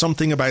there is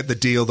something about the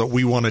deal that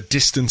we want to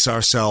distance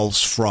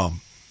ourselves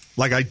from.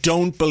 Like, I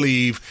don't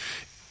believe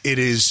it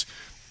is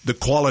the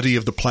quality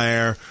of the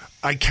player.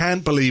 I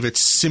can't believe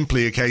it's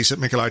simply a case that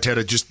Mikel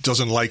Arteta just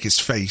doesn't like his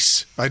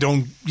face. I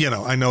don't,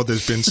 I know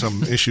there's been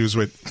some issues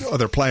with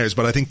other players,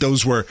 but I think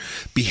those were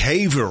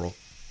behavioural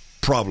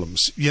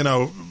problems.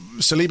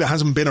 Saliba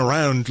hasn't been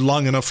around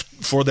long enough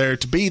for there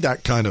to be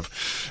that kind of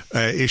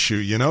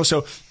issue,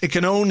 So it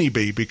can only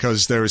be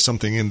because there is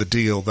something in the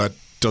deal that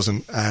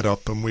doesn't add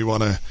up, and we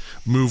want to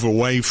move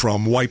away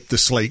from, wipe the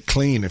slate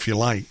clean, if you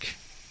like.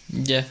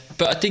 Yeah,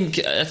 but I think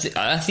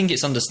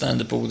it's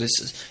understandable.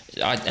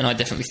 And I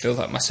definitely feel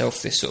that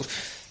myself. This sort of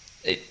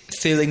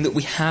feeling that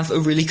we have a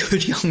really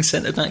good young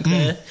centre back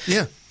there,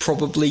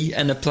 probably,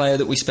 and a player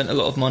that we spent a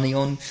lot of money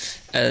on,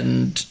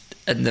 and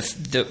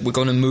that we're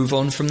going to move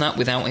on from that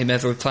without him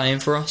ever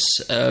playing for us.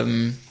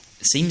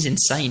 Seems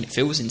insane. It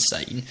feels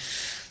insane.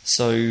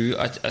 So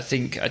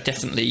I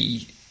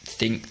definitely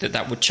think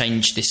that would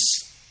change this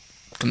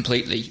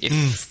completely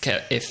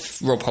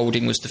if Rob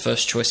Holding was the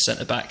first choice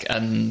centre back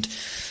and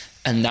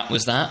that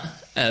was that.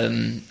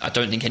 I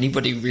don't think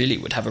anybody really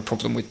would have a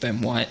problem with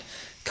Ben White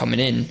coming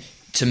in.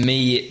 To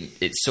me,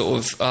 it's sort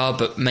of,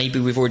 but maybe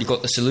we've already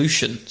got the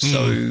solution.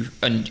 So,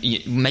 and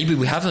maybe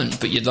we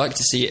haven't, but you'd like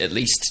to see it at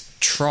least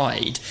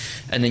tried.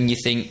 And then you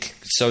think,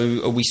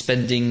 so are we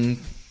spending,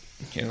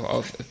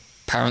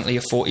 apparently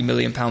a £40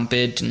 million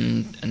bid,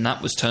 and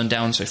that was turned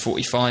down, so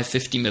 45,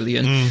 50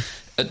 million.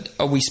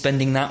 Are we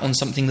spending that on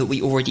something that we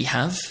already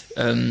have?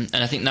 And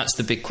I think that's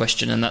the big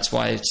question, and that's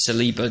why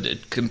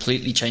Saliba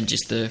completely changes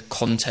the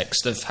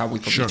context of how we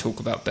probably talk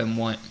about Ben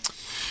White.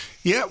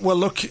 Yeah, well,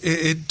 look,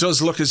 it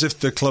does look as if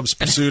the club's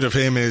pursuit of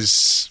him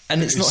is...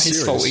 And it's not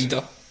his fault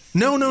either.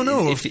 No.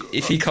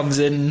 If he comes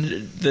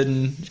in,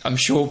 then I'm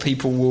sure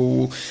people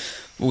will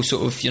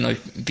sort of,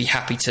 be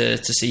happy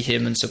to see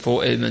him and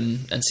support him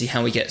and see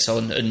how he gets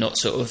on, and not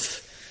sort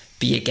of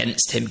be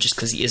against him just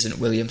because he isn't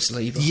William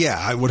Saliba. Yeah,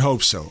 I would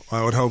hope so.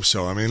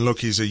 I mean, look,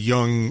 he's a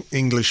young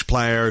English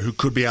player who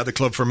could be at the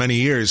club for many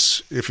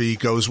years if he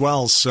goes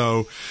well.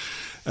 So,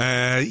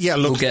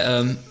 look,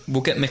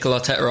 we'll get Mikel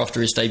Arteta after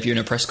his debut in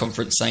a press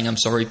conference saying, "I'm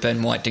sorry,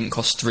 Ben White didn't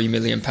cost £3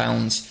 million,"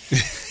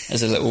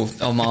 as a little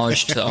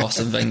homage to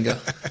Arsene Wenger.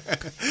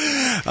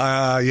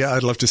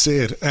 I'd love to see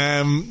it.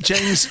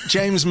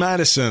 James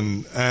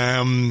Maddison.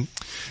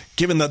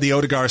 Given that the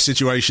Odegaard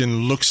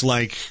situation looks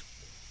like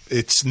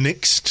it's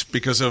nixed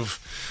because of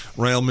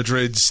Real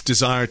Madrid's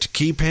desire to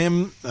keep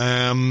him,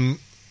 and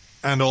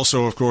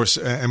also, of course,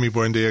 Emi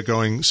Buendia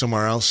going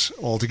somewhere else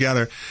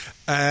altogether.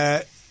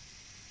 I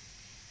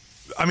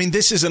mean,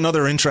 this is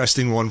another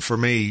interesting one for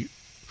me,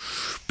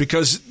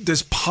 because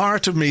there's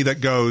part of me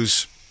that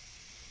goes,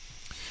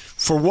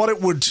 for what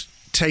it would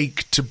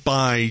take to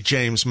buy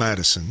James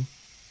Maddison,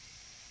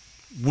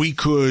 we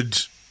could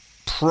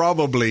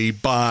probably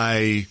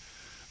buy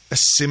a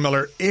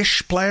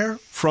similar-ish player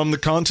from the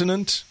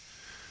continent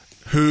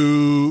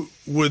who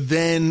would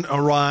then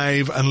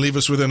arrive and leave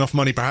us with enough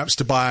money perhaps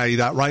to buy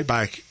that right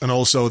back and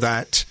also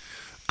that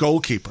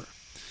goalkeeper.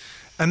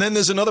 And then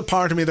there's another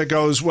part of me that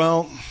goes,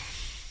 well,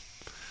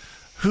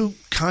 who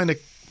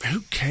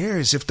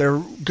cares if they're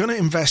going to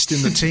invest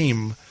in the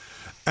team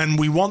and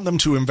we want them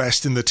to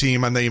invest in the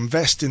team and they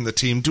invest in the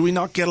team? Do we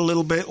not get a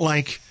little bit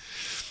like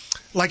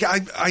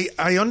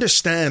I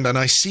understand and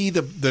I see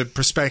the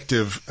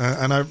perspective,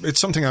 and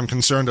it's something I'm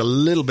concerned a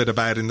little bit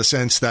about, in the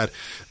sense that,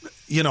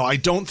 I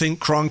don't think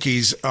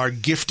Kroenkes are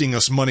gifting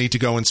us money to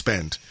go and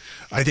spend.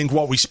 I think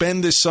what we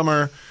spend this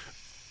summer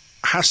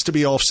has to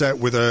be offset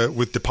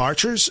with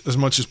departures as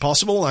much as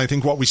possible. I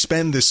think what we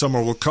spend this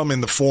summer will come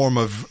in the form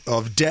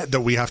of debt that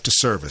we have to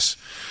service.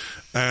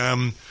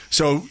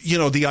 So,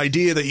 the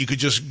idea that you could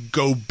just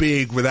go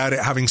big without it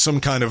having some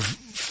kind of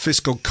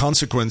fiscal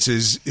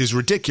consequences is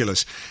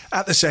ridiculous.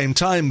 At the same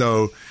time,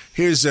 though,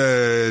 here's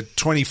a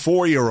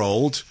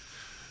 24-year-old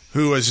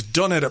who has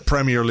done it at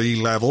Premier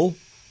League level,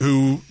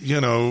 who,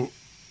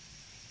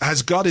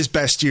 has got his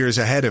best years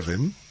ahead of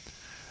him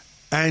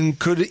and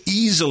could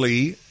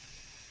easily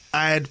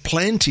add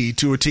plenty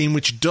to a team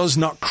which does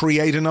not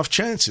create enough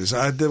chances.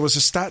 There was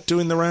a stat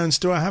doing the rounds.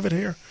 Do I have it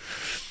here?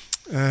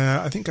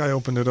 I think I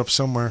opened it up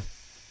somewhere.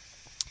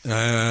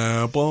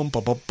 It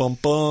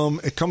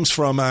comes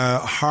from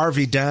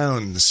Harvey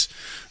Downs,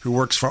 who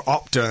works for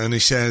Opta, and he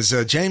says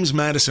James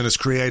Maddison has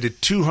created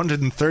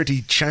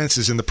 230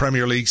 chances in the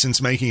Premier League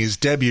since making his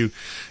debut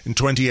in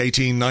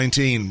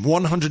 2018-19,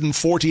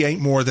 148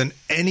 more than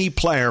any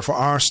player for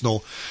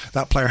Arsenal.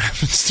 That player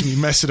happens to be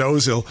Mesut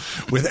Ozil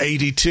with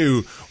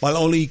 82, while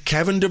only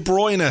Kevin De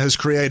Bruyne has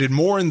created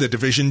more in the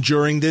division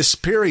during this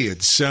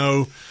period.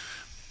 So,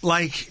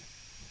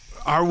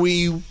 are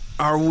we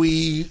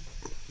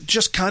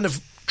just kind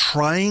of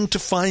trying to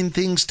find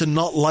things to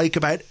not like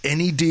about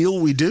any deal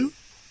we do?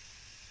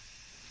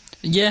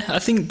 Yeah, I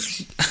think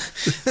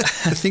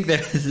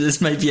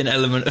there's maybe an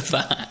element of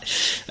that.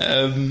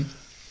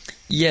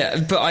 Yeah,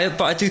 but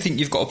I do think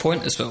you've got a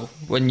point as well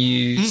when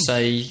you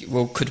say,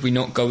 well, could we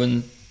not go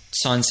and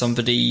sign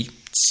somebody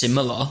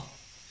similar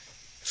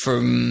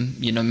from,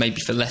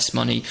 maybe for less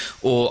money?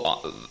 Or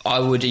I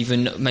would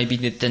even maybe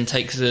then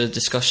take the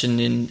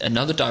discussion in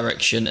another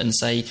direction and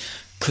say,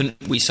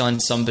 couldn't we sign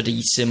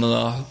somebody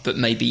similar but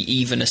maybe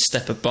even a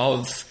step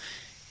above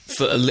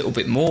for a little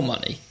bit more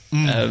money?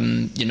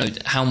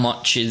 How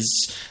much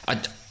is...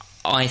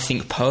 I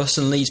think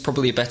personally he's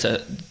probably a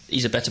better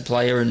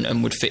player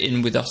and would fit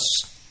in with us,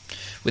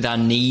 with our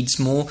needs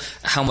more.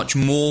 How much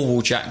more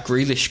will Jack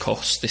Grealish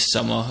cost this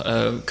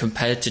summer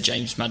compared to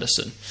James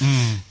Maddison?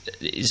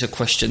 Is a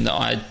question that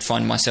I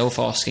find myself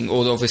asking.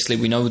 Although obviously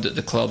we know that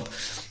the club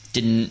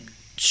didn't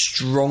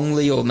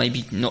strongly, or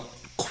maybe not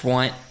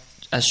quite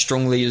as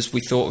strongly as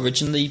we thought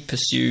originally,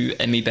 pursue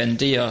Emi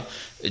Buendia.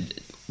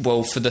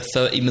 Well, for the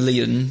 30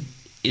 million...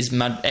 Is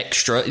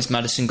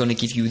Maddison going to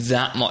give you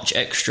that much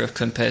extra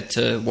compared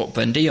to what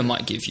Buendia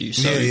might give you?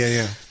 So,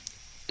 yeah.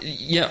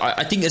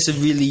 I think it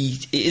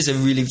is a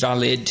really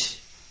valid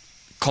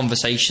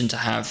conversation to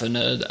have and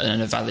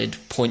a valid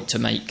point to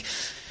make.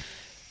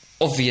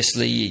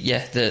 Obviously,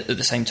 at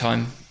the same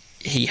time,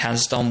 he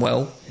has done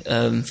well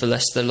for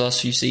Leicester the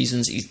last few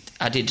seasons. He's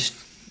added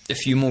a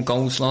few more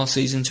goals last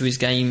season to his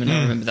game, and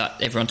I remember that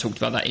everyone talked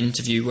about that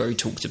interview where he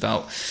talked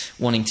about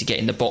wanting to get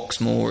in the box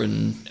more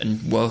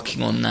and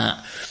working on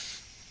that.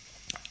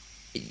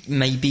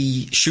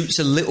 Maybe shoots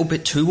a little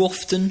bit too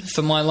often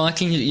for my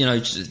liking,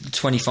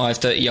 25,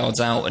 30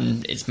 yards out,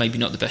 and it's maybe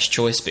not the best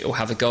choice, but he'll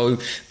have a go.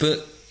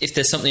 But if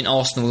there's something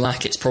Arsenal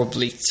lack, it's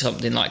probably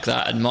something like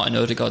that, and Martin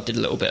Odegaard did a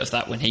little bit of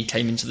that when he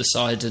came into the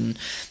side, and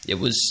it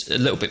was a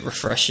little bit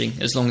refreshing,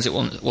 as long as it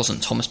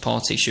wasn't Thomas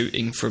Partey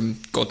shooting from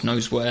God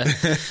knows where.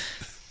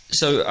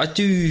 So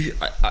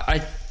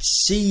I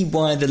see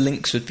why the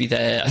links would be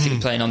there. I think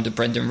playing under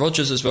Brendan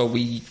Rodgers as well,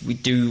 we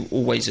do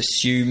always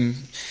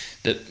assume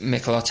that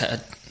Mikel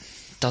Arteta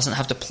doesn't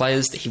have the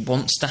players that he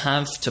wants to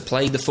have to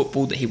play the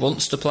football that he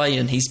wants to play,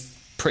 and he's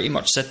pretty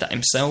much said that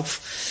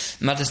himself.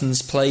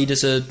 Maddison's played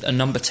as a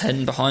number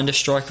 10 behind a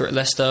striker at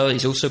Leicester.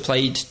 He's also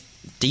played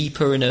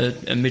deeper in a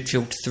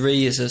midfield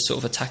 3 as a sort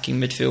of attacking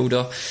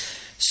midfielder.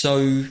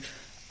 So,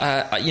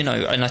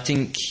 and I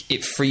think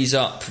it frees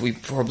up. We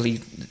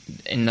probably,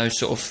 in those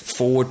sort of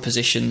forward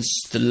positions,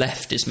 the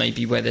left is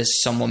maybe where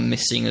there's someone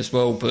missing as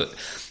well, but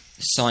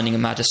signing a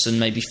Maddison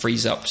maybe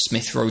frees up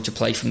Smith Rowe to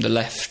play from the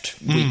left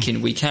week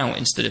in, week out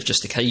instead of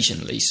just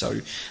occasionally.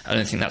 So I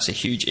don't think that's a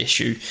huge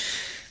issue.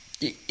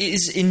 It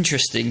is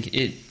interesting.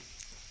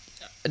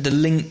 The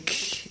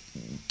link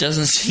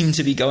doesn't seem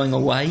to be going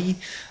away.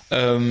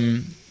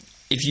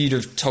 If you'd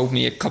have told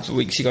me a couple of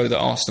weeks ago that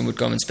Arsenal would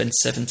go and spend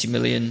 70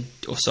 million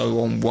or so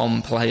on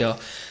one player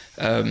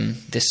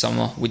this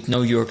summer with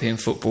no European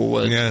football,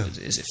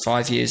 is it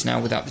 5 years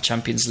now without the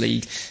Champions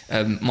League,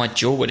 my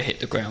jaw would have hit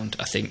the ground,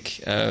 I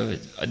think.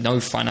 No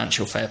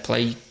financial fair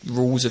play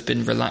rules have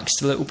been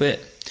relaxed a little bit.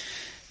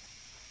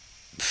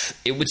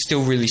 It would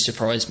still really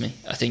surprise me,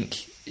 I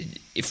think,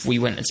 if we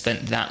went and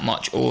spent that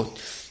much, or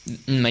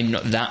maybe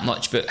not that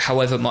much, but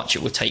however much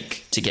it would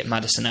take to get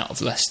Maddison out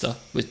of Leicester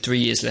with 3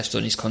 years left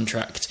on his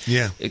contract.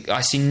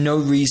 I see no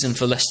reason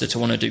for Leicester to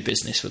want to do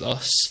business with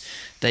us.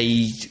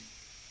 They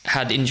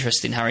had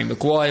interest in Harry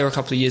Maguire a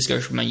couple of years ago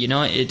from Man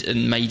United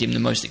and made him the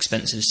most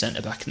expensive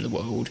centre-back in the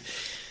world.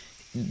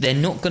 They're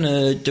not going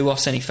to do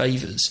us any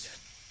favours.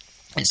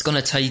 It's going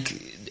to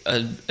take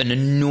an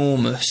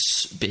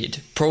enormous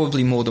bid,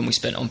 probably more than we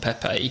spent on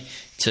Pepe,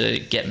 to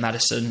get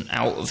Maddison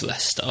out of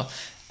Leicester.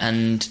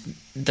 And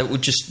that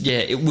would just,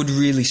 it would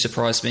really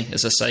surprise me,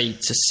 as I say,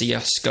 to see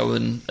us go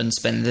and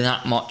spend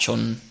that much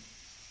on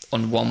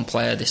one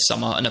player this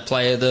summer, and a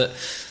player that,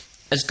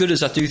 as good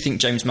as I do think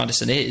James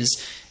Maddison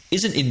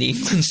isn't in the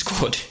England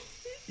squad.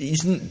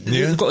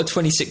 We've got a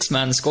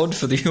 26-man squad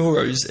for the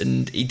Euros,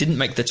 and he didn't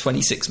make the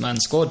 26-man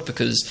squad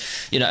because,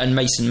 and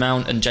Mason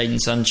Mount and Jadon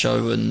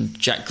Sancho and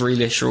Jack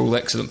Grealish are all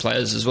excellent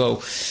players as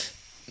well.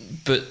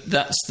 But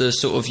that's the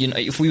sort of,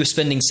 if we were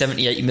spending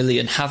 70, 80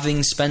 million,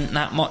 having spent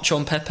that much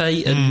on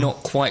Pepe and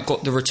not quite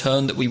got the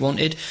return that we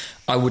wanted,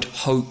 I would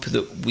hope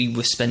that we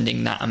were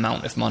spending that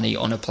amount of money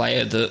on a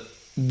player that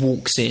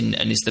walks in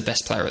and is the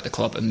best player at the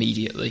club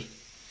immediately.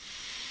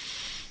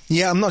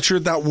 Yeah, I'm not sure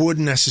that would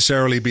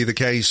necessarily be the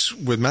case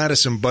with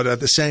Maddison, but at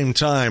the same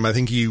time, I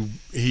think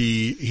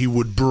he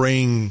would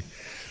bring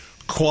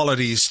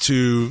qualities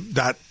to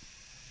that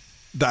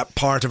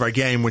part of our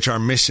game which are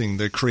missing,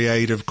 the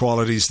creative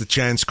qualities, the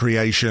chance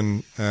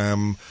creation.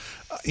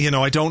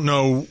 I don't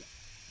know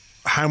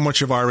how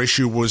much of our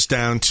issue was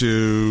down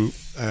to...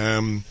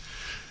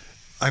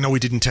 I know we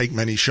didn't take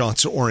many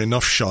shots or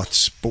enough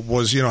shots, but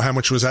how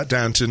much was that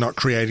down to not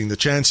creating the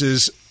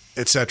chances,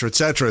 etc.,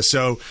 etc.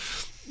 So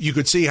you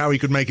could see how he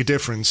could make a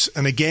difference.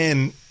 And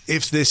again,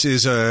 if this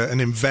is an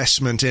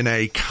investment in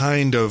a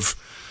kind of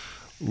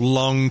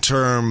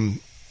long-term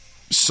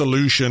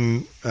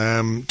solution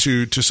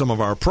to some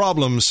of our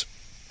problems,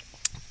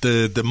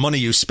 the money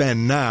you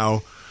spend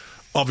now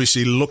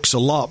obviously looks a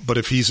lot, but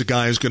if he's a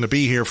guy who's going to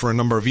be here for a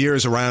number of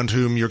years, around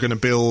whom you're going to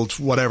build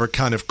whatever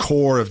kind of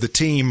core of the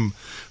team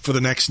for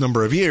the next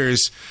number of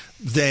years,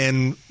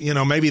 then, you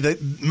know, maybe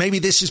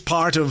this is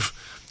part of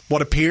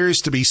what appears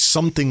to be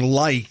something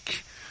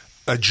like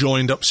a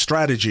joined-up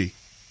strategy.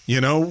 You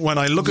know, when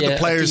I look at the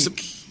players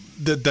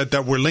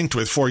that we're linked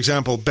with, for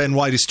example, Ben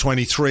White is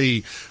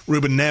 23,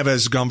 Ruben Neves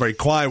has gone very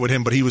quiet with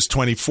him, but he was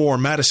 24,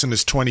 Maddison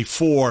is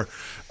 24,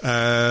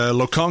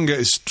 Lokonga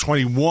is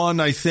 21,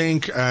 I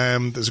think.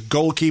 There's a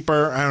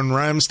goalkeeper, Aaron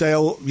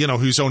Ramsdale, you know,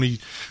 who's only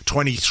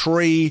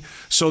 23.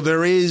 So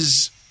there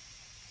is,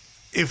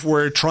 if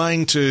we're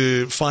trying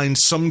to find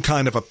some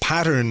kind of a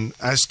pattern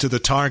as to the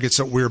targets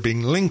that we're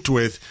being linked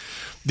with,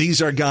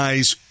 these are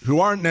guys who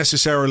aren't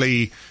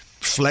necessarily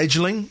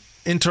fledgling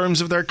in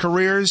terms of their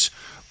careers,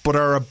 but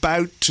are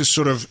about to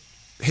sort of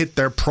hit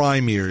their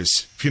prime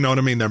years, if you know what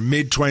I mean. They're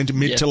mid to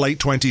late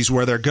 20s,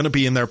 where they're going to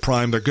be in their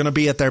prime. They're going to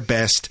be at their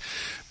best.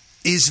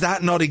 Is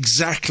that not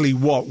exactly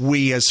what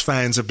we as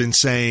fans have been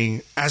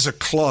saying as a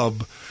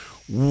club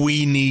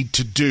we need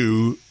to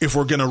do if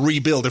we're going to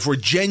rebuild? If we're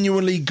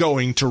genuinely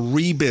going to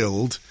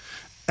rebuild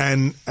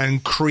and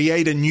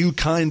create a new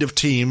kind of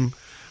team,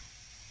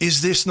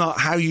 is this not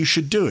how you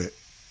should do it?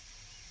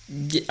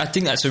 Yeah, I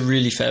think that's a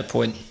really fair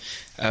point.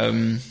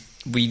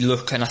 We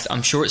look, and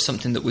I'm sure it's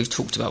something that we've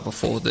talked about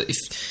before, that if,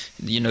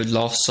 you know,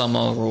 last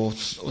summer or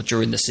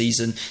during the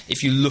season,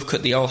 if you look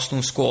at the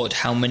Arsenal squad,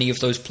 how many of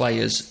those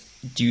players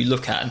do you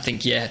look at and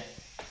think, yeah,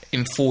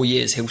 in 4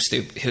 years he'll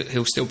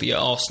still be at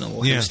Arsenal,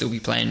 or he'll still be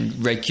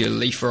playing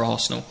regularly for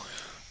Arsenal?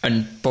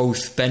 And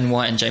both Ben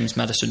White and James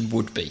Maddison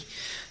would be.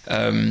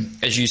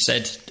 As you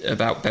said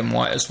about Ben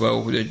White as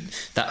well,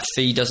 that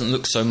fee doesn't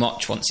look so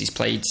much once he's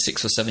played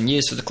 6 or 7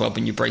 years for the club.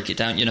 When you break it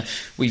down, you know,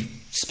 we've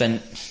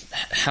spent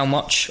how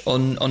much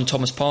on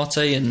Thomas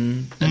Partey,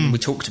 and we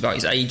talked about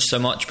his age so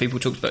much. People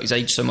talked about his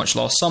age so much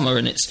last summer,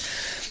 and it's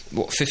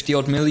what, 50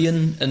 odd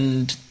million,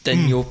 and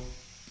then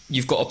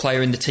you've got a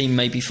player in the team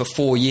maybe for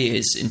 4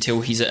 years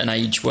until he's at an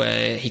age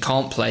where he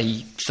can't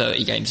play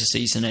 30 games a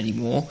season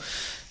anymore.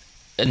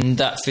 And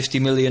that 50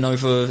 million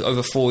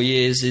over 4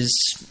 years is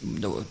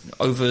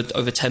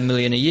over 10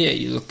 million a year.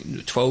 You look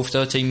at 12,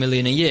 13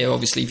 million a year.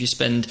 Obviously, if you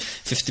spend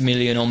 50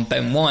 million on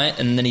Ben White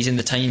and then he's in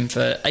the team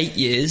for 8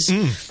 years,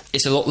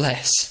 it's a lot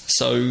less.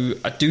 So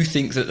I do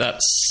think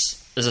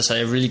that's, as I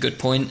say, a really good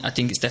point. I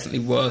think it's definitely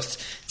worth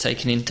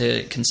taking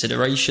into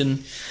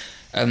consideration.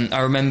 I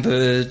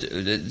remember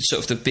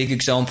sort of the big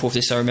example of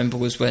this, I remember,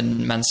 was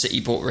when Man City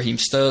bought Raheem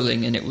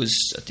Sterling, and I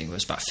think it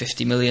was about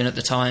 50 million at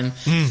the time.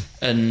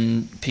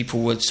 And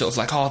people were sort of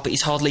like, oh, but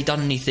he's hardly done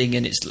anything.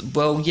 And it's,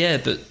 well, yeah,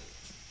 but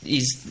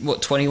he's,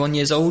 21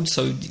 years old,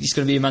 so he's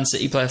going to be a Man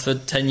City player for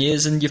 10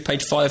 years, and you've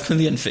paid 5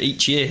 million for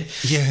each year.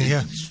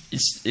 Yeah.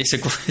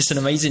 It's an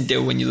amazing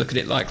deal when you look at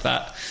it like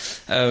that.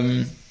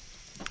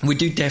 We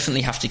do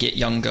definitely have to get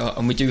younger,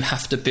 and we do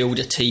have to build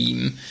a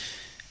team.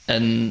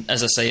 And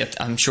as I say,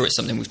 I'm sure it's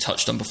something we've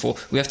touched on before.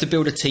 We have to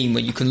build a team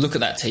where you can look at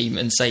that team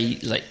and say,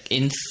 like,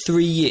 in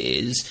 3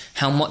 years,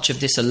 how much of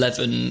this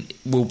 11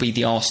 will be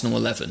the Arsenal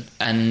 11?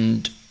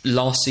 And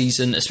last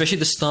season, especially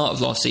the start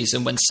of last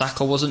season, when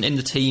Saka wasn't in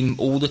the team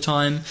all the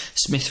time,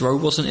 Smith Rowe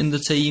wasn't in the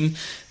team,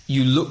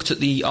 you looked at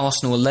the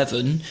Arsenal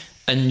 11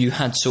 and you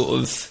had sort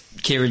of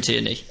Kieran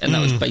Tierney, and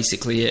that was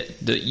basically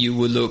it. That you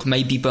would look,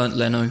 maybe Bernd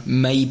Leno,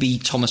 maybe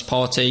Thomas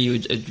Partey, who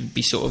would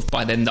be sort of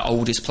by then the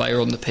oldest player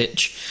on the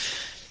pitch.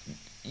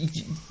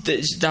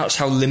 That's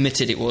how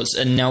limited it was.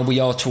 And now we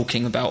are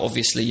talking about,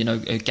 obviously, you know,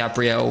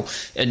 Gabriel,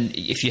 and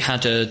if you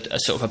had a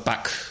sort of a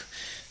back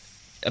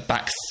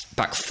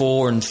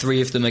four, and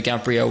 3 of them are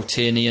Gabriel,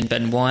 Tierney and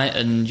Ben White,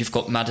 and you've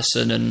got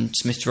Maddison and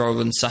Smith Rowe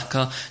and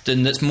Saka,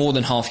 then that's more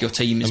than half your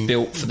team is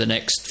built for the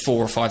next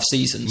 4 or 5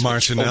 seasons.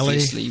 Martinelli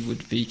obviously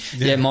would be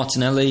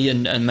Martinelli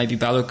and maybe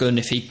Balogun,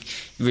 if he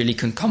really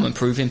can come and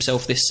prove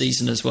himself this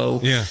season as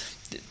well.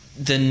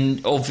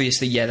 Then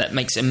obviously, that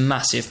makes a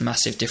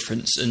massive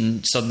difference.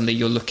 And suddenly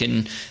you're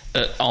looking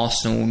at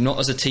Arsenal not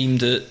as a team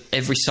that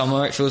every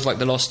summer, it feels like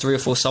the last 3 or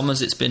 4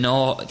 summers, it's been,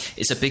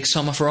 it's a big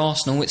summer for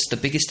Arsenal, it's the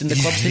biggest in the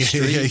club's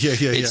history,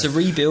 it's a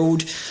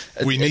rebuild.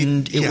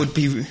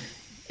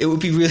 It would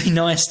be really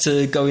nice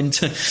to go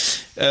into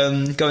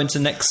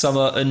next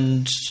summer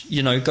and,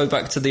 you know, go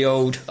back to the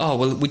old,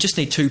 we just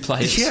need 2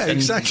 players. Yeah, and,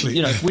 exactly.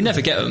 You know, we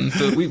never get them,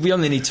 but we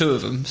only need 2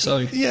 of them. So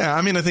yeah,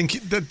 I mean, I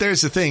think that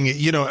there's the thing.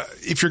 You know,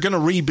 if you're going to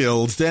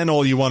rebuild, then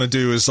all you want to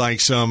do is like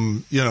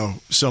some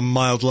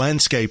mild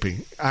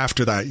landscaping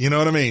after that. You know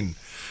what I mean?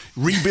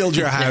 Rebuild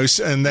your house,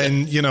 and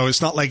then, you know,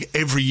 it's not like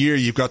every year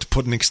you've got to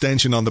put an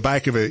extension on the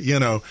back of it, you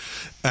know.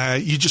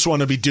 You just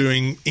want to be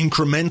doing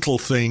incremental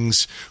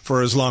things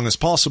for as long as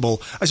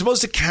possible. I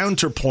suppose the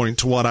counterpoint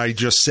to what I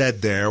just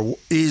said there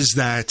is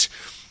that,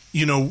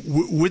 you know,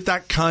 with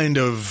that kind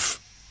of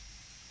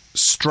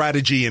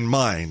strategy in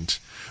mind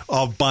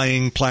of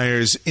buying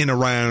players in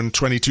around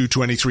 22,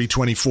 23,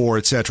 24,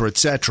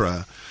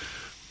 etc.,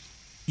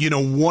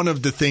 one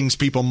of the things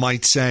people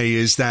might say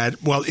is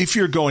that, well, if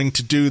you're going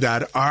to do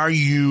that, are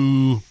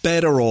you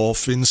better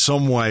off in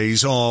some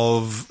ways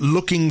of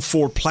looking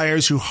for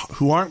players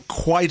who aren't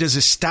quite as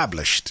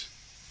established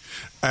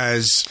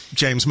as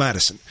James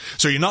Maddison?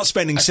 So you're not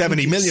spending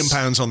 £70 million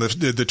on the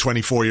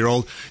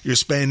 24-year-old. You're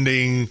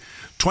spending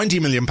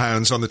 £20 million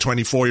on the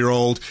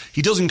 24-year-old.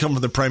 He doesn't come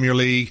from the Premier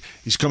League.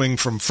 He's coming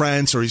from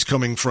France, or he's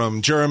coming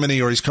from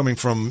Germany, or he's coming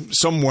from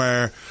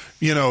somewhere.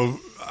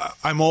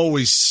 I'm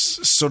always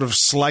sort of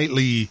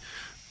slightly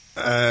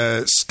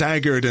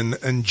staggered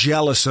and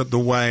jealous at the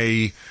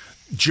way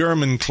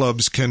German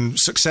clubs can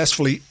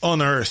successfully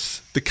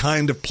unearth the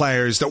kind of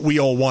players that we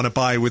all want to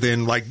buy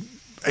within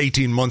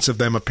 18 months of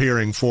them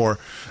appearing for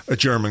a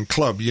German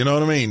club. You know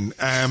what I mean?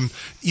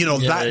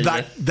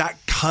 That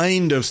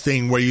kind of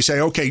thing where you say,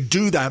 okay,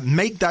 do that,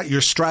 make that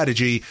your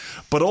strategy,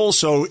 but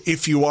also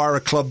if you are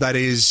a club that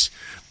is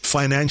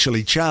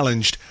financially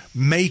challenged,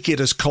 make it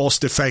as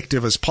cost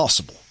effective as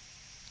possible.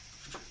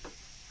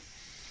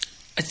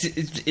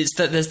 It's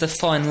that there's the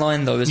fine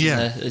line, though, isn't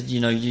there?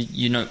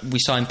 We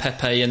sign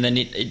Pepe, and then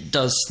it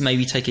does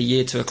maybe take a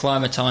year to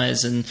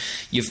acclimatise, and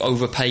you've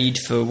overpaid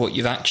for what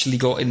you've actually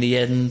got in the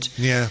end.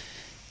 Yeah,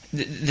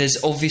 there's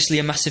obviously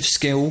a massive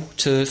skill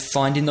to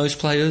finding those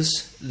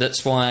players.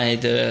 That's why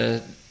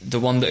the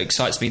one that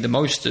excites me the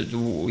most that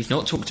we've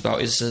not talked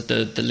about is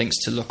the links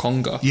to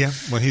Lokonga. Yeah,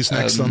 well, he's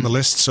next on the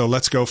list, so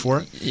let's go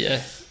for it.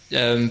 Yeah,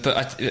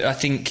 but I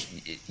think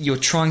you're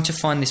trying to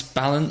find this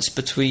balance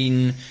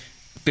between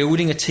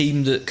building a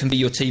team that can be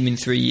your team in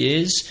 3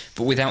 years,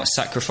 but without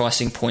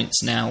sacrificing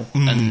points now.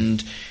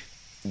 And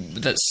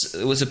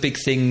it was a big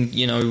thing,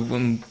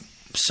 when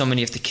so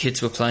many of the kids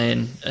were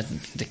playing, but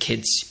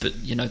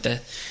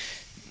they're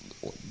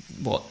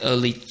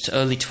early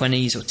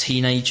 20s or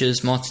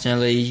teenagers.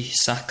 Martinelli,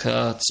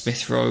 Saka,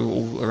 Smith Rowe,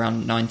 all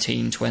around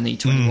 19, 20,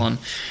 21.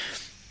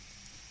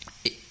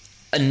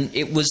 And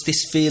it was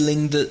this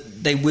feeling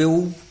that they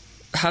will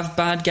have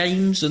bad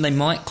games and they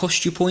might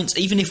cost you points.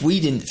 Even if we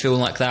didn't feel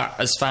like that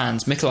as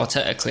fans, Mikel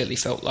Arteta clearly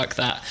felt like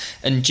that.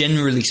 And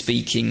generally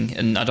speaking,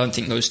 and I don't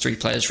think those three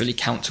players really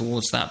count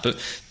towards that, but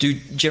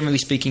generally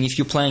speaking, if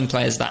you're playing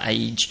players that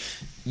age,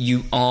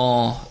 you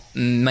are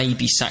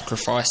maybe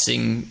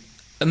sacrificing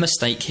a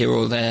mistake here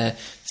or there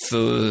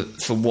for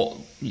what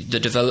the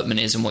development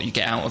is and what you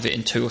get out of it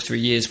in 2 or 3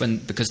 years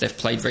because they've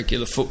played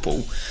regular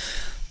football.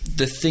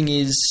 The thing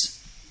is,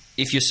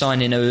 if you're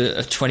signing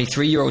a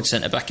 23-year-old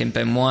centre-back in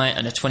Ben White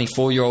and a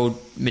 24-year-old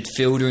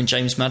midfielder in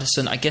James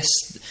Maddison, I guess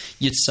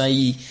you'd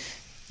say,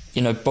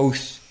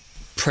 both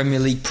Premier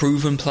League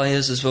proven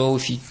players as well,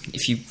 if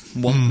you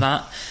want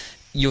that.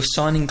 You're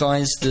signing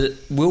guys that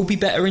will be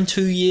better in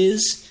 2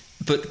 years,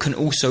 but can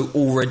also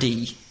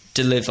already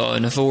deliver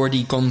and have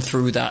already gone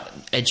through that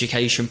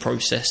education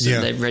process,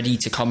 and they're ready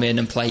to come in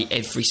and play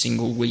every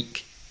single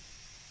week.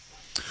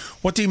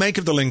 What do you make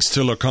of the links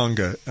to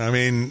Lokonga? I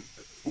mean,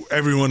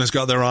 everyone has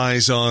got their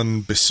eyes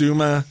on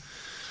Bissouma.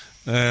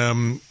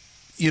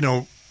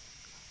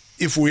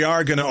 If we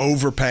are going to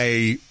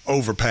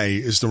overpay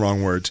is the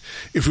wrong word.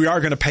 If we are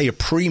going to pay a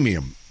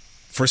premium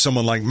for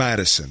someone like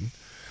Maddison,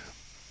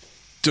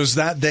 does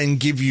that then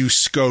give you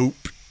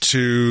scope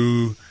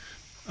to,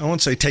 I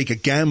won't say take a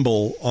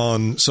gamble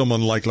on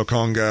someone like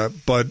Lokonga,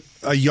 but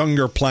a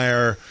younger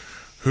player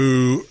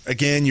who,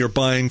 again, you're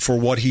buying for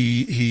what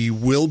he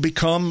will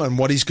become and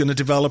what he's going to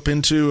develop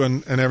into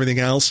and everything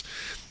else?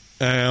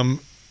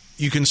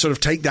 You can sort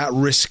of take that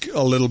risk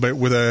a little bit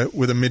with a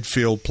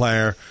midfield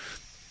player.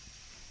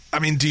 I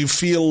mean, do you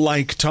feel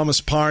like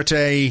Thomas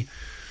Partey,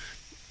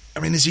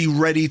 is he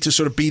ready to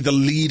sort of be the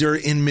leader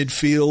in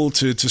midfield,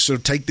 to sort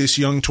of take this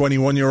young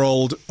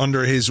 21-year-old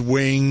under his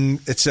wing,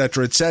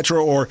 etc.,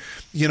 etc., or,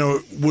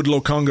 would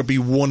Lokonga be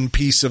one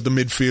piece of the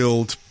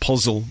midfield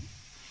puzzle?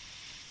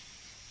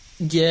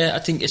 Yeah, I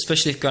think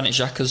especially if Granit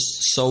Xhaka's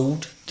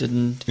sold,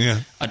 then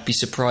I'd be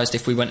surprised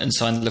if we went and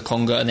signed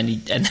Lokonga and then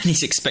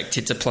he's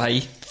expected to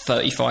play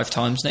 35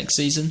 times next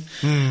season.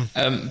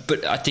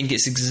 But I think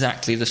it's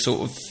exactly the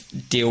sort of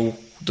deal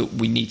that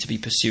we need to be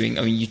pursuing.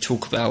 I mean, you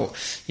talk about,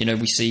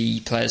 we see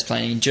players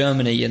playing in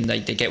Germany and they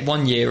get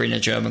 1 year in a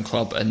German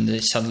club and they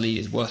suddenly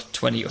is worth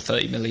 20 or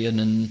 30 million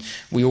and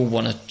we all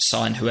want to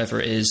sign whoever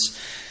it is.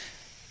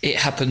 It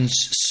happens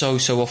so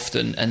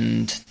often,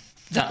 and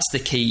that's the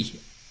key.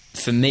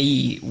 For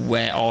me,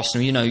 where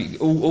Arsenal,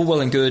 all well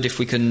and good if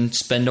we can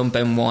spend on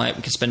Ben White,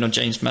 we can spend on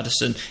James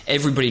Maddison.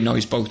 Everybody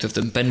knows both of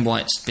them. Ben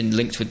White's been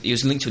he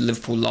was linked with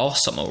Liverpool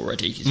last summer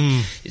already.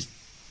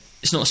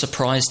 It's not a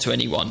surprise to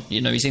anyone.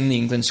 He's in the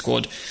England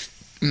squad.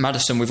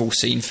 Maddison we've all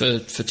seen for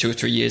 2 or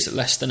 3 years at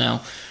Leicester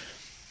now.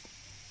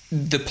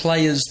 The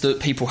players that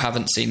people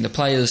haven't seen, the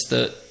players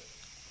that,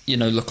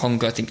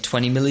 Lokonga, I think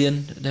 20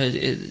 million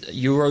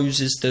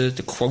euros is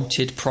the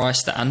quoted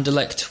price that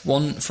Anderlecht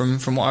want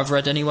from what I've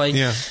read anyway.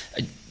 Yeah.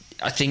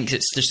 I think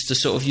it's just the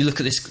sort of, you look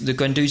at the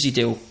Guendouzi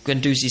deal.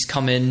 Guendouzi's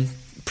come in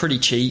pretty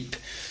cheap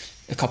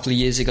a couple of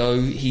years ago.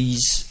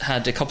 He's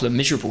had a couple of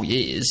miserable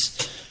years,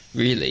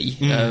 really.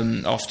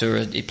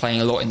 After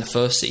playing a lot in the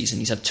first season,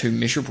 he's had 2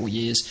 miserable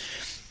years.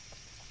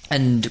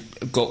 and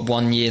got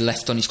 1 year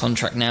left on his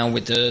contract now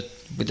with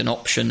an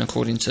option,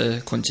 according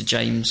to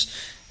James,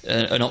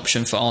 an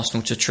option for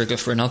Arsenal to trigger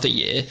for another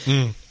year.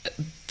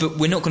 But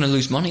we're not going to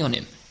lose money on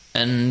him.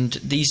 And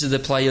these are the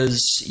players,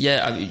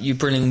 you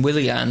bring in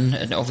Willian,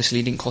 and obviously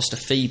he didn't cost a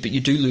fee, but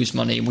you do lose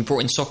money. And we brought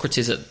in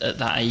Socrates at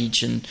that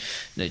age, and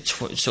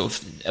sort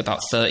of about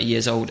 30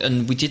 years old,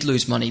 and we did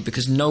lose money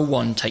because no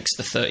one takes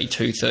the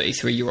 32,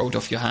 33-year-old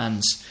off your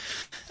hands.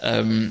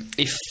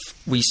 If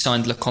we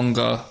signed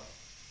Lokonga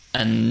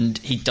and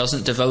he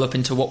doesn't develop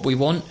into what we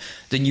want,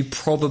 then you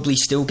probably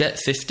still get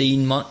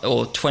 15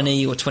 or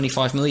 20 or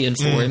 25 million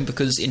for him,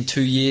 because in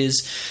 2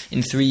 years,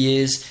 in 3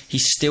 years,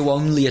 he's still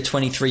only a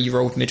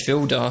 23-year-old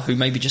midfielder who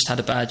maybe just had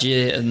a bad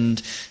year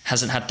and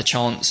hasn't had the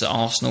chance at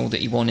Arsenal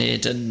that he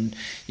wanted, and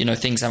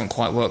things haven't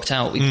quite worked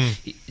out.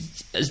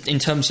 In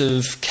terms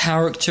of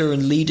character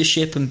and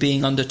leadership and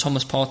being under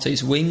Thomas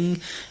Partey's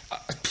wing,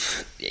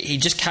 he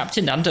just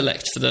captained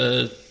Anderlecht for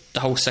the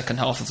whole second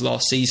half of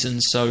last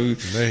season. So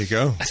there you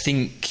go. I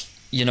think,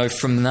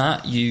 from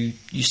that, you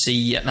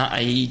see at that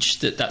age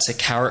that's a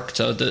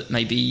character that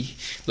maybe,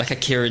 like a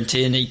Kieran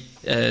Tierney,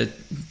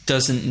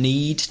 doesn't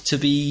need to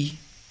be,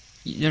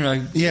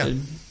 the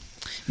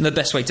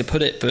best way to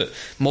put it, but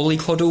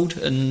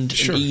mollycoddled and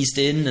eased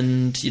in,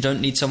 and you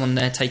don't need someone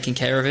there taking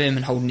care of him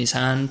and holding his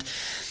hand.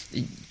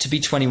 To be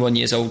 21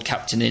 years old,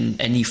 captain in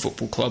any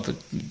football club,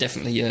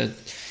 definitely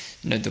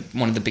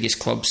one of the biggest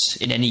clubs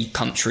in any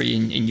country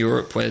in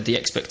Europe, where the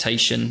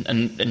expectation,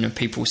 and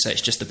people say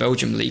it's just the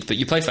Belgium league, but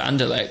you play for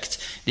Anderlecht,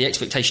 the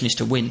expectation is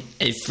to win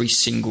every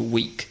single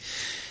week.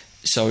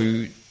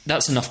 So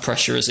that's enough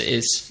pressure as it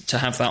is to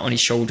have that on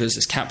his shoulders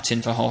as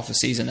captain for half a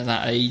season at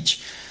that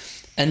age.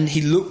 And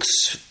he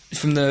looks,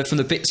 from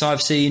the bits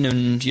I've seen,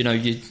 and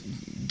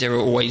there are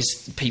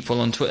always people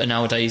on Twitter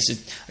nowadays,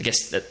 I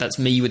guess that's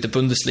me with the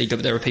Bundesliga,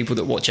 but there are people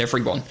that watch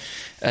everyone,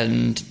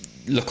 and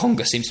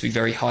Lokonga seems to be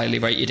very highly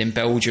rated in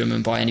Belgium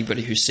and by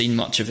anybody who's seen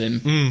much of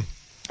him.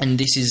 And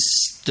this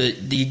is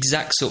the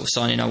exact sort of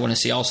signing I want to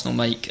see Arsenal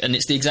make, and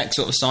it's the exact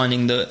sort of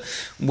signing that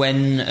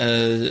when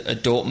a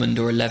Dortmund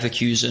or a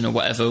Leverkusen or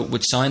whatever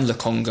would sign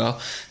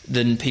Lokonga,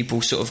 then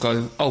people sort of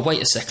go, oh,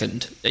 wait a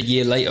second, a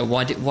year later,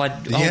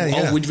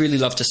 we'd really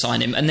love to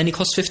sign him, and then he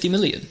cost 50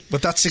 million.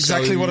 But that's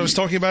exactly what I was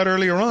talking about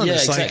earlier on. Yeah,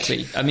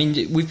 exactly. I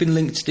mean, we've been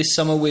linked this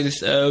summer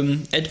with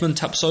Edmund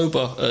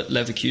Tapsoba at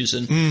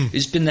Leverkusen,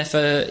 who's been there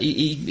for,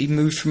 he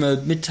moved from a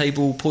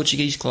mid-table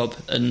Portuguese club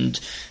and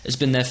has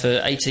been there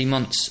for 18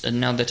 months, and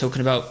now they're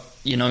talking about,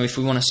 if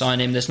we want to sign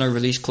him, there's no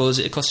release clause,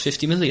 it costs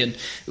 50 million.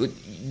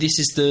 This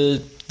is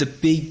the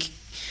big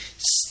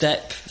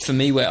step for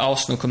me where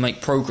Arsenal can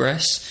make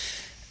progress,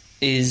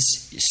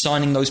 is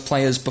signing those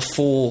players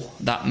before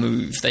that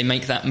move. They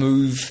make that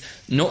move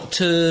not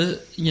to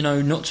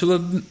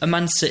a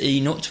Man City,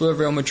 not to a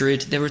Real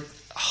Madrid. There are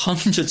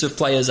hundreds of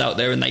players out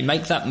there, and they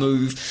make that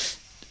move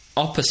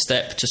up a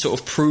step to sort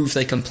of prove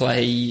they can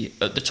play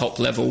at the top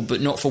level,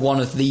 but not for one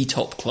of the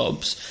top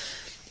clubs.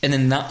 And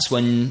then that's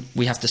when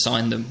we have to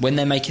sign them, when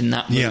they're making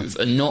that move,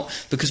 and not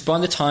because by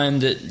the time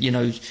that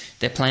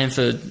they're playing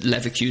for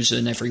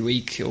Leverkusen every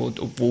week or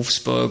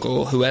Wolfsburg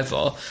or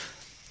whoever,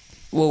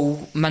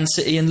 well, Man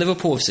City and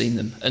Liverpool have seen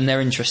them and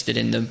they're interested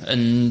in them,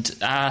 and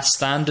our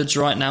standards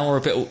right now are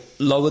a bit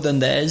lower than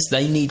theirs.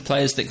 They need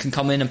players that can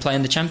come in and play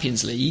in the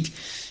Champions League,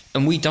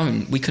 and we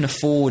don't. We can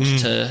afford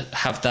to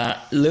have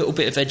that little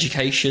bit of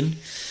education.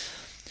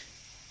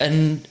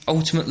 And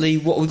ultimately,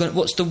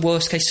 what's the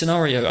worst case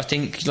scenario? I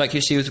think, like you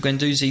see with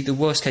Guendouzi, the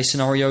worst case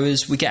scenario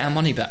is we get our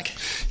money back.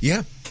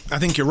 Yeah, I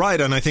think you're right.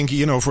 And I think,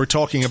 if we're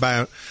talking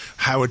about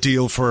how a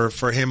deal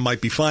for him might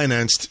be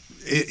financed,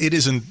 it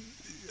isn't.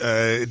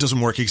 It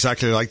doesn't work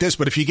exactly like this.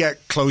 But if you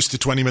get close to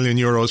 20 million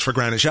euros for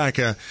Granit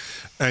Xhaka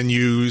and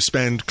you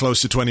spend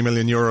close to 20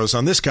 million euros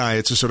on this guy,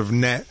 it's a sort of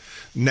net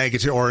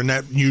negative or a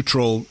net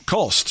neutral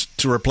cost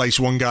to replace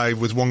one guy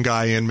with one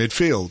guy in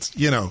midfield,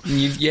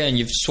 And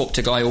you've swapped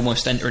a guy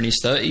almost entering his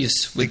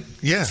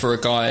 30s for a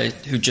guy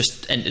who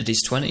just entered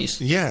his 20s.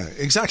 Yeah,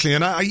 exactly.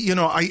 And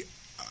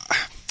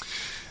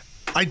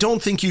I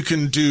don't think you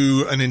can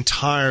do an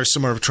entire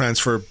summer of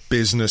transfer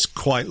business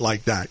quite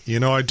like that.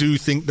 I do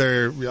think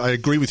I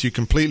agree with you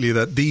completely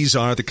that these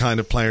are the kind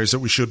of players that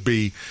we should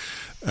be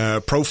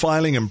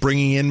profiling and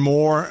bringing in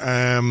more,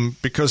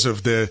 because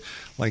of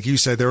like you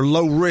said, they're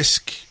low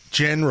risk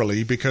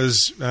generally,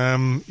 because they're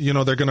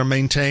going to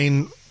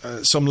maintain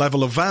some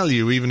level of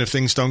value even if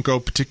things don't go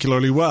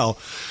particularly well.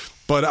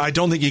 But I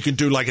don't think you can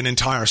do like an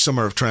entire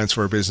summer of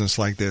transfer business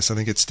like this. I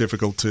think it's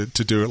difficult to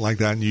do it like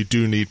that, and you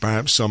do need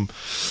perhaps some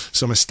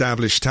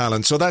established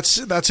talent. So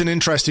that's an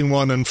interesting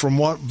one, and from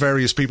what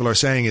various people are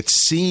saying, it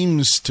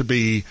seems to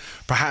be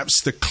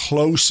perhaps the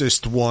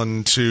closest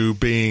one to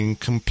being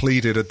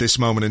completed at this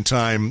moment in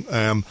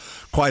time.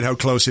 Quite how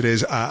close it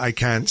is, I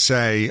can't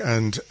say.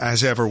 And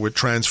as ever with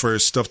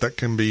transfers, stuff that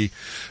can be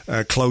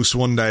close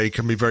one day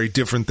can be very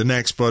different the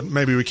next. But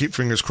maybe we keep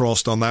fingers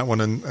crossed on that one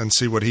and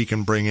see what he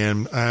can bring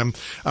in. I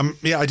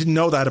didn't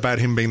know that about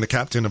him being the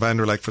captain of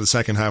Anderlecht for the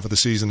second half of the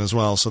season as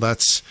well. So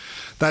that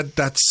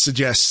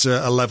suggests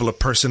a level of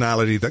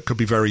personality that could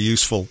be very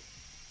useful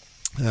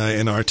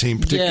in our team,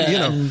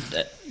 particularly.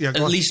 At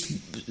least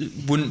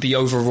wouldn't be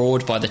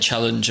overawed by the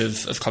challenge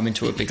of coming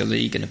to a bigger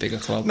league and a bigger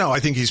club. No, I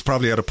think he's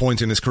probably at a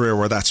point in his career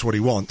where that's what he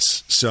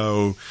wants.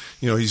 So,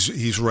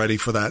 he's ready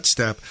for that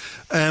step.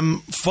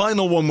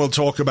 Final one we'll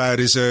talk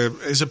about is a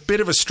bit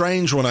of a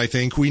strange one, I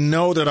think. We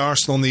know that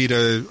Arsenal need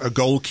a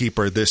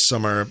goalkeeper this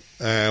summer.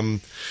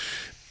 And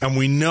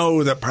we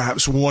know that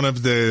perhaps one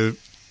of the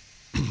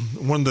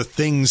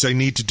things they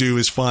need to do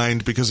is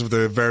find, because of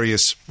the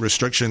various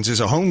restrictions,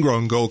 is a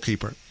homegrown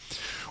goalkeeper.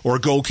 Or a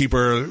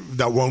goalkeeper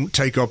that won't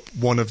take up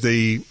one of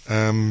the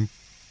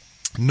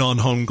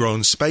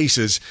non-homegrown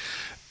spaces.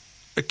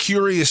 A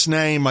curious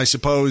name, I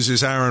suppose,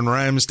 is Aaron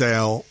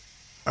Ramsdale.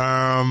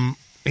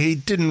 He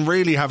didn't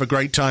really have a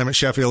great time at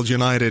Sheffield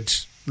United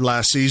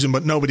last season,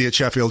 but nobody at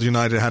Sheffield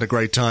United had a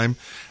great time.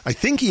 I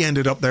think he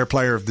ended up their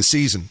player of the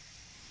season,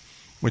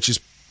 which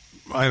is,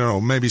 I don't know,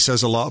 maybe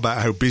says a lot about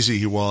how busy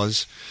he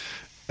was.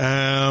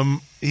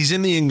 He's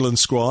in the England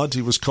squad.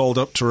 He was called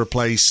up to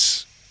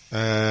replace...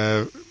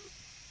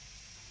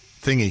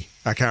 Thingy.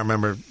 I can't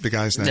remember the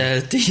guy's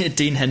name.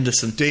 Dean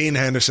Henderson. Dean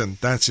Henderson.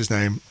 That's his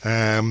name.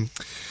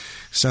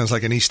 Sounds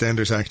like an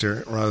EastEnders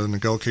actor rather than a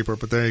goalkeeper,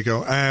 but there you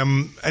go.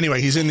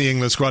 Anyway, he's in the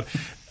England squad.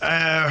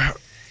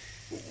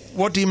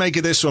 What do you make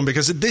of this one?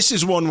 Because this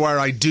is one where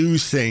I do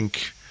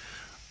think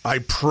I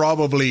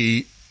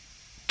probably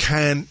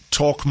can't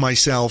talk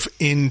myself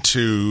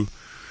into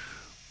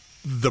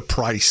the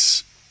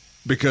price,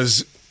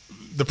 because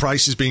the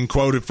prices being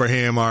quoted for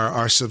him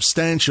are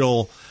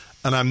substantial.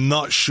 And I'm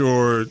not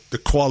sure the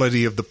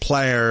quality of the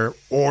player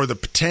or the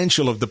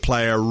potential of the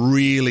player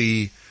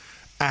really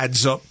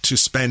adds up to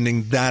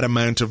spending that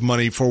amount of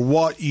money for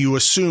what you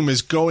assume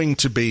is going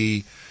to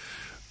be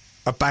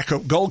a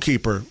backup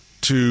goalkeeper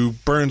to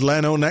Bernd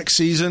Leno next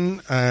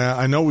season.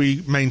 I know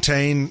we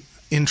maintain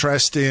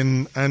interest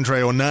in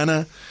Andre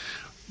Onana,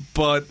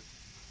 but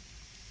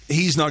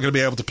he's not going to be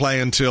able to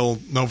play until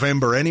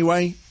November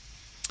anyway.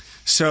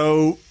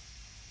 So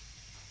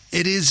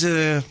it's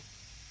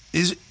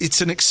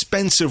an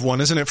expensive one,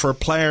 isn't it, for a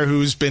player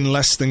who's been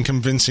less than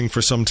convincing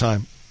for some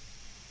time?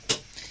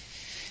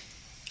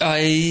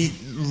 I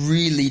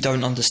really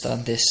don't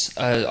understand this.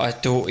 I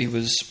thought he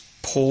was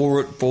poor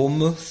at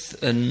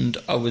Bournemouth, and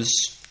I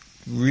was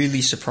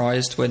really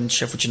surprised when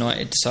Sheffield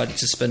United decided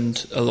to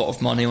spend a lot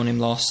of money on him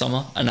last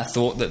summer, and I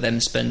thought that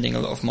them spending a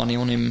lot of money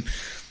on him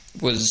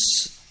was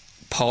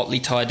partly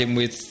tied in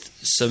with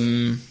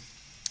some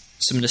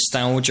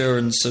nostalgia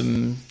and a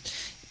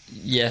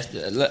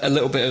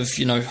little bit of,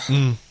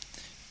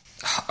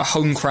 a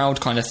home crowd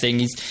kind of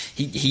thing.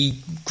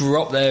 He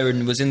grew up there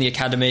and was in the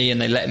academy,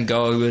 and they let him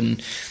go,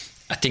 and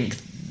I think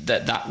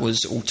that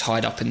was all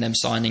tied up in them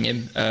signing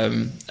him.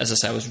 As I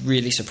say, I was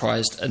really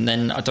surprised, and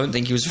then I don't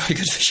think he was very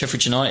good for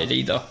Sheffield United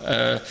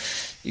either.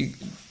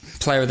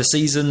 Player of the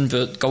season,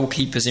 but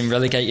goalkeepers in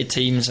relegated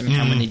teams, I mean,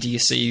 how many do you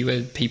see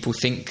where people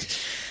think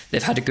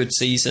they've had a good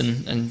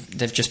season and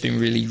they've just been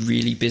really,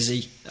 really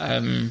busy?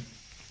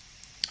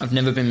 I've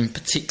never been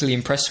particularly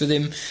impressed with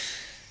him.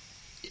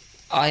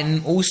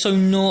 I'm also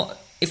not...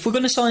 If we're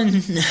going to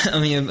sign... I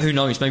mean, who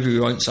knows, maybe we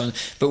won't sign.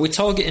 But we're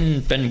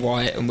targeting Ben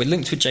White, and we're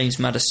linked with James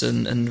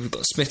Maddison, and we've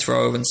got Smith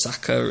Rowe and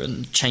Saka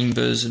and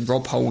Chambers and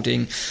Rob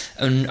Holding.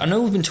 And I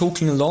know we've been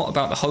talking a lot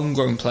about the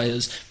homegrown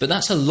players, but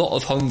that's a lot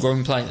of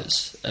homegrown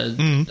players.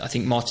 I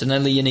think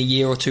Martinelli in a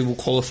year or two will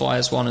qualify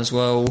as one as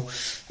well.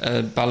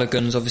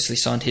 Balogun's obviously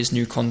signed his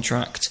new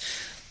contract.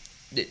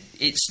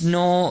 It's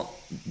not...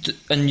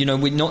 And,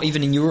 we're not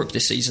even in Europe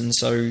this season,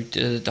 so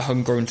the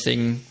homegrown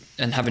thing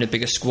and having a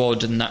bigger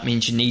squad, and that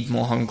means you need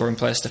more homegrown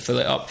players to fill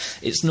it up.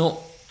 It's not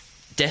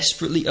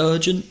desperately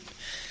urgent.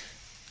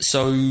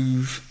 So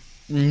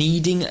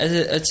needing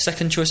a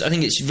second choice, I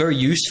think it's very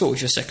useful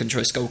if your second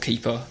choice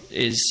goalkeeper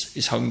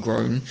is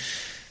homegrown,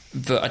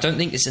 but I don't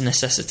think it's a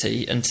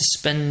necessity. And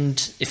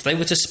if they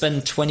were to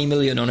spend 20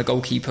 million on a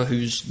goalkeeper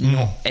who's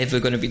not ever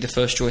going to be the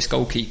first choice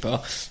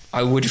goalkeeper,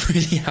 I would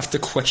really have to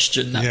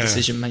question that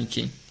decision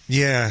making.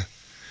 Yeah.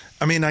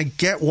 I mean, I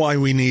get why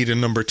we need a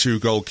number 2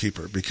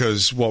 goalkeeper,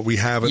 because what we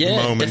have at the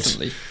moment,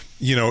 definitely.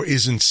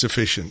 Isn't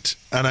sufficient.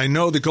 And I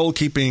know the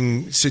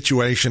goalkeeping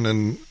situation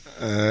and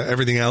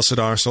everything else at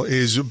Arsenal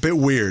is a bit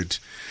weird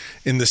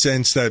in the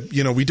sense that,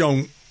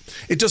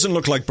 it doesn't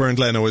look like Bernd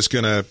Leno is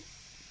going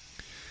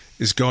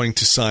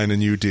to sign a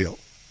new deal.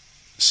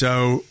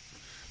 So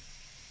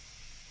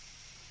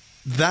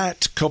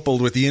that,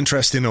 coupled with the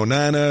interest in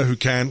Onana, who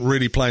can't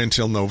really play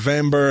until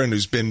November and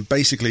who's been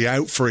basically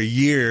out for a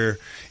year,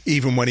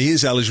 even when he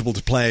is eligible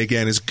to play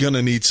again, is going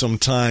to need some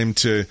time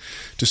to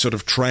sort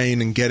of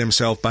train and get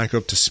himself back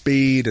up to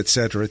speed,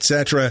 etc.,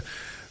 etc.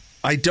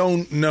 I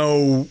don't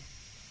know.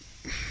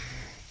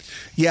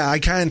 Yeah, I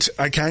can't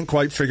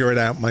quite figure it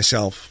out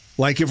myself.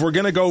 Like, if we're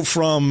going to go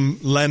from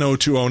Leno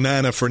to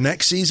Onana for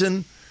next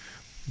season,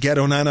 get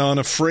Onana on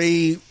a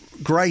free,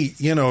 great.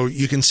 You know,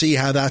 you can see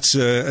how that's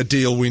a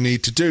deal we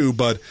need to do.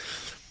 But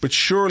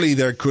surely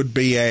there could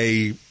be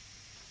a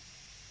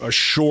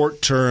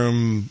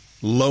short-term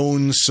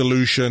loan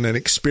solution, an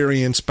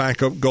experienced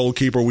backup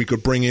goalkeeper we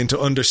could bring in to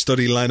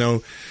understudy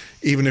Leno,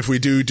 even if we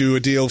do a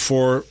deal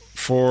for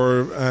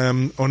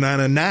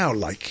Onana now.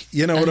 Like,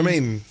 you know what I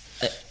mean?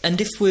 And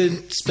if we're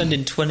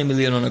spending 20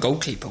 million on a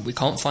goalkeeper, we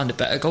can't find a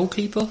better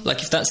goalkeeper.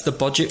 Like, if that's the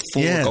budget for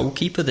a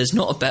goalkeeper, there's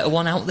not a better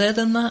one out there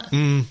than that.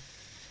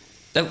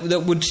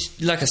 That would,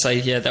 like I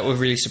say, that would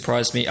really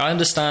surprise me. I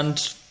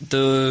understand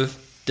the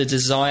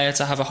desire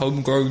to have a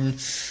homegrown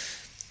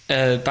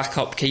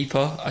backup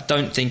keeper. I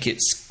don't think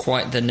it's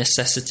quite the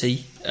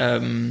necessity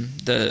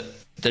that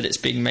it's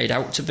being made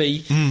out to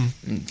be.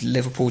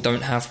 Liverpool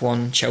don't have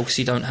one.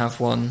 Chelsea don't have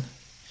one.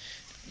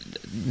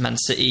 Man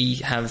City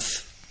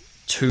have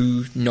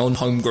 2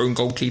 non-homegrown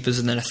goalkeepers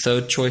and then a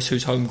third choice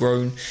who's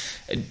homegrown.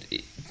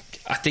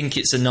 I think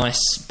it's a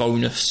nice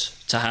bonus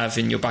to have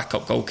in your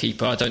backup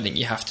goalkeeper. I don't think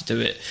you have to do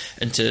it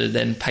and to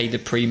then pay the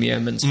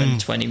premium and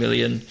spend 20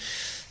 million.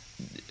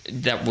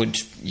 That would,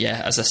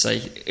 as I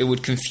say, it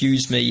would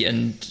confuse me,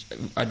 and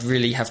I'd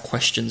really have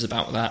questions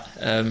about that.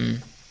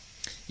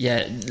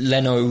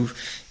 Leno,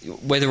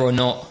 whether or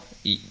not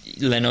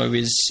Leno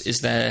is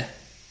there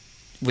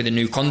with a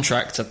new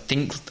contract, I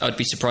think I'd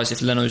be surprised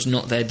if Leno's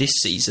not there this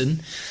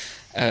season.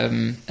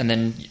 And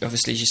then,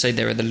 obviously, as you say,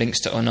 there are the links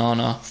to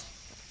Onana.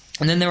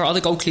 And then there are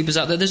other goalkeepers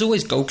out there. There's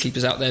always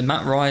goalkeepers out there.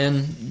 Matt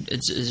Ryan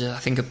is I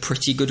think, a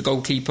pretty good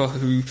goalkeeper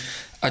who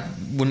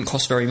wouldn't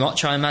cost very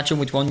much, I imagine,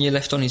 with 1 year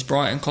left on his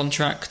Brighton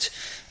contract.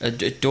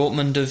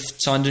 Dortmund have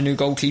signed a new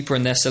goalkeeper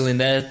and they're selling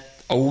their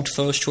old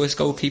first choice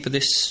goalkeeper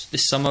this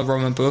summer.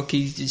 Roman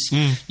Burki is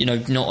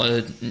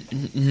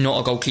not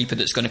a goalkeeper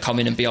that's going to come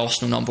in and be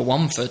Arsenal number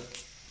one for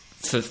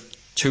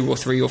 2 or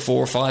 3 or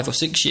 4 or 5 or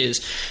 6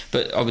 years,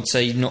 but I would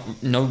say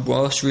no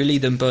worse really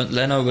than Bernd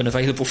Leno, and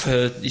available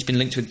he's been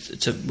linked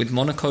with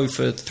Monaco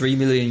for €3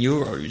 million.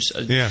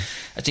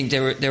 I think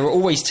there are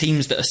always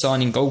teams that are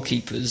signing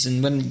goalkeepers,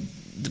 and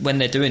when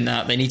they're doing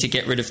that, they need to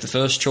get rid of the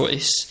first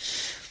choice.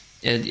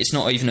 It's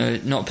not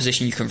even not a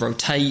position you can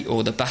rotate,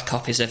 or the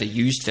backup is ever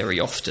used very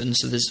often.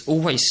 So there's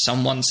always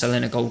someone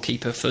selling a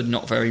goalkeeper for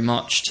not very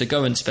much. To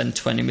go and spend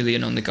 20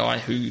 million on the guy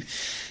who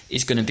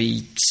is going to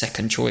be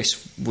second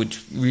choice would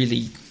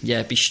really,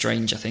 be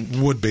strange, I think. It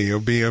would be a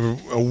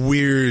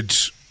weird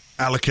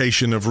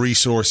allocation of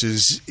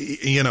resources,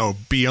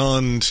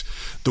 beyond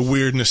the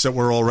weirdness that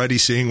we're already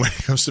seeing when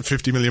it comes to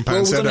 £50 million.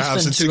 Well, we're going to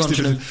spend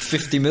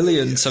 250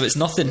 million, so it's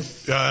nothing.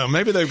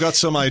 Maybe they've got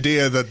some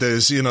idea that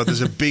there's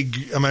a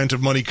big amount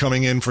of money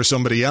coming in for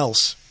somebody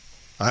else.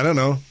 I don't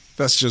know.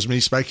 That's just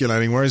me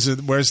speculating. Where's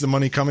the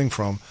money coming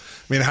from?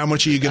 I mean, how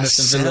much are you going to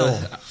sell?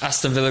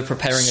 Aston Villa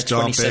preparing a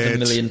 £27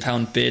 million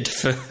bid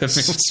for Emile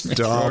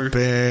Smith-Rowe. Stop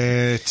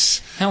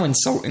it. How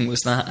insulting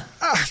was that?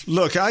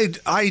 Look, I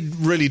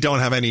really don't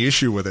have any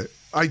issue with it.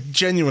 I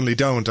genuinely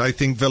don't. I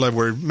think Villa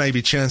were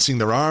maybe chancing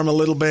their arm a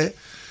little bit.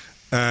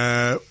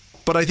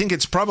 But I think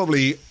it's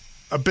probably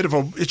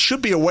it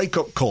should be a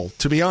wake-up call,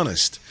 to be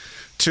honest,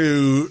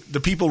 to the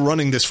people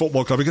running this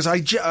football club, because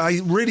I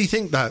really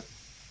think that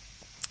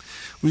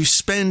we've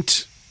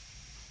spent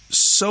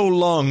so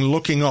long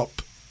looking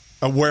up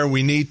at where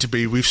we need to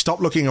be. We've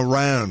stopped looking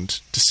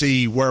around to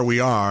see where we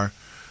are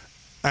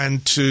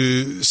and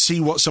to see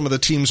what some of the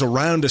teams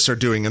around us are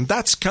doing. And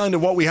that's kind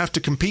of what we have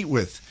to compete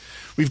with.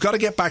 We've got to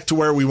get back to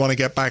where we want to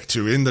get back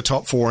to, in the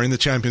top 4, in the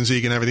Champions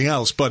League and everything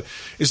else. But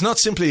it's not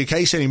simply a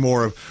case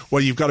anymore of,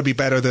 well, you've got to be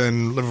better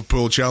than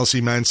Liverpool,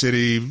 Chelsea, Man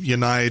City,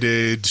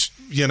 United,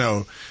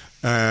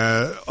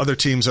 other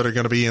teams that are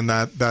going to be in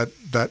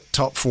that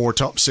top 4,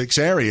 top 6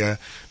 area.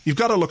 You've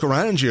got to look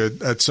around you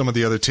at some of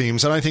the other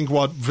teams, and I think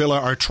what Villa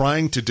are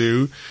trying to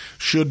do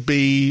should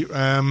be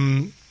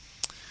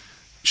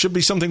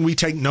something we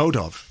take note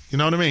of. You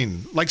know what I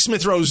mean? Like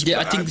Smith-Rowe's. Yeah,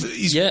 I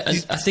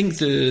think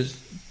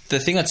the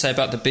thing I'd say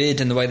about the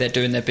bid and the way they're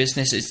doing their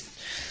business is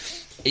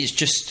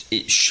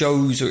it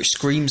shows, or it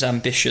screams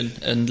ambition,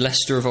 and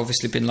Leicester have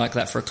obviously been like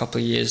that for a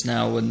couple of years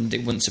now, and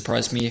it wouldn't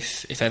surprise me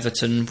if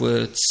Everton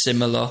were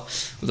similar,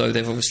 although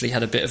they've obviously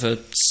had a bit of a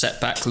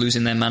setback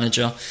losing their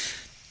manager.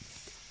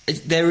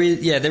 There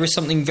is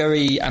something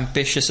very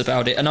ambitious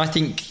about it, and I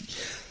think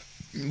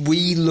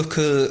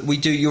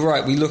you're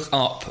right, we look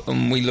up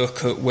and we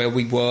look at where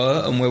we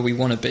were and where we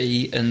want to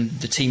be and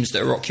the teams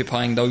that are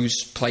occupying those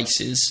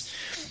places.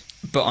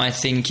 But I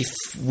think if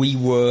we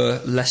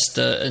were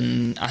Leicester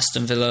and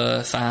Aston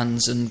Villa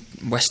fans and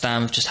West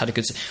Ham have just had a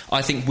good...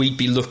 I think we'd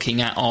be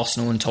looking at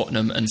Arsenal and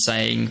Tottenham and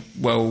saying,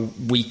 well,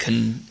 we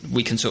can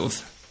sort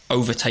of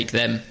overtake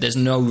them. There's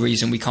no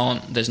reason we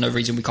can't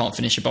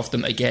finish above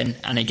them again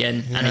and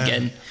again and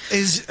again.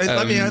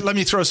 Let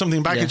me throw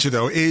something back at you,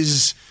 though.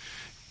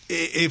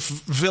 If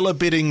Villa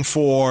bidding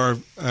for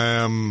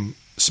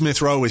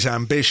Smith-Rowe is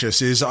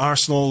ambitious, is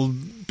Arsenal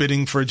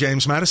bidding for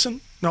James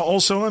Maddison not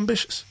also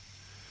ambitious?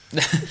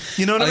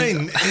 You know what I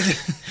mean?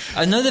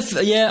 I know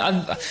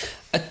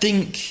I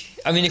think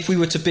I mean, if we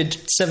were to bid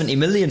 70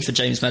 million for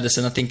James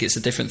Maddison, I think it's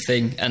a different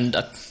thing. And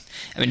I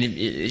mean,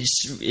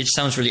 it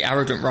sounds really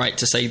arrogant, right,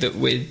 to say that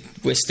we're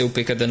still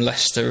bigger than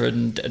Leicester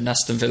and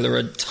Aston Villa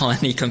are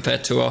tiny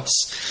compared to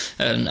us.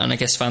 And I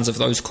guess fans of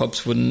those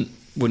clubs wouldn't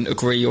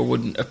agree or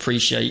wouldn't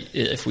appreciate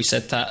it if we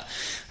said that.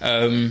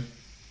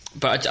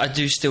 But I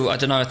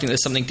don't know. I think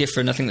there's something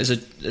different. I think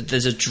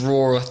there's a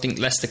draw. I think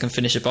Leicester can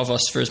finish above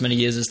us for as many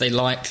years as they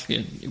like,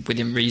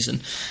 within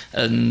reason,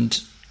 and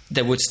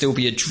there would still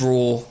be a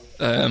draw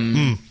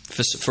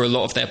for a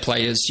lot of their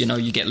players.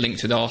 You get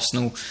linked with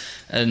Arsenal,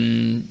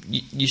 and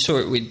you saw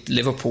it with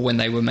Liverpool when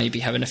they were maybe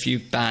having a few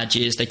bad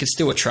years. They could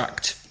still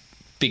attract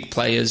big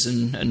players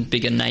and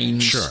bigger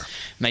names,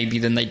 maybe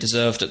than they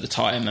deserved at the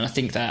time. And I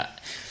think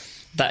that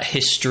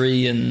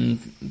history and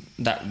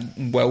that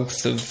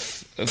wealth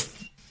of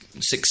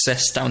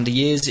success down the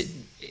years,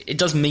 it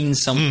does mean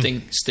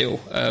something still.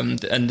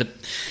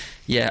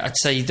 I'd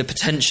say the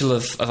potential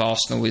of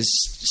Arsenal is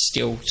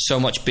still so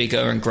much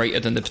bigger and greater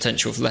than the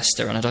potential of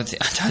Leicester, and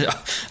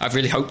I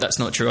really hope that's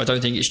not true. I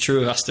don't think it's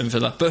true of Aston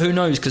Villa, but who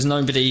knows, because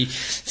nobody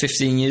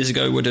 15 years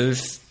ago would have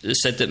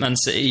said that Man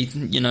City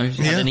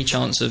had any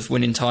chance of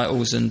winning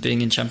titles and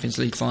being in Champions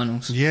League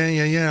finals.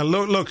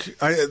 Look,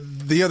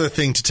 the other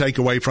thing to take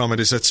away from it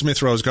is that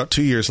Smith Rowe's got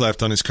 2 years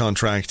left on his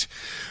contract.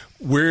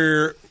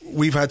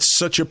 We've had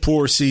such a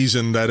poor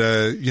season that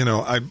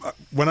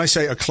when I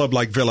say a club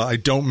like Villa, I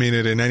don't mean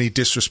it in any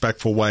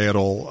disrespectful way at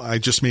all. I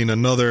just mean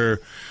another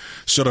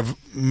sort of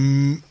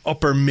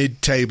upper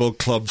mid-table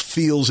club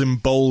feels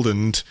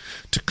emboldened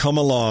to come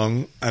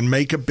along and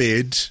make a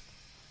bid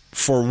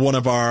for one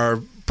of our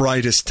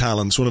brightest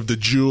talents, one of the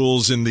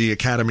jewels in the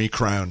academy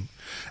crown,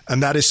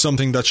 and that is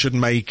something that should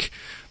make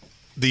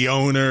the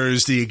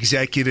owners, the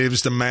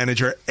executives, the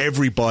manager,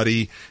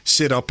 everybody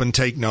sit up and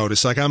take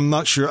notice. Like, I'm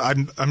not sure.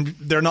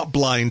 They're not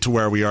blind to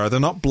where we are. They're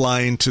not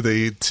blind to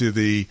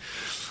the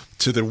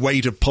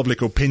weight of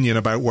public opinion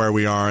about where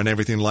we are and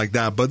everything like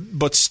that.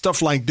 But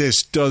stuff like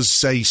this does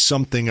say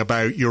something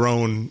about your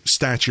own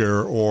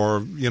stature,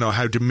 or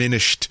how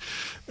diminished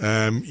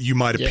you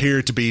might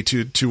appear to be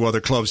to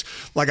other clubs.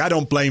 Like, I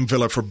don't blame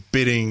Villa for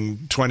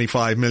bidding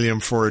 25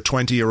 million for a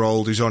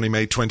 20-year-old who's only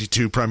made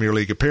 22 Premier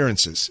League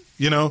appearances.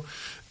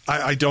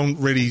 I don't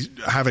really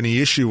have any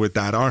issue with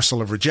that.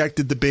 Arsenal have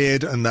rejected the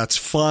bid, and that's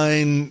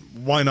fine.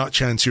 Why not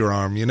chance your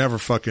arm? You never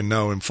fucking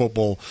know in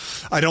football.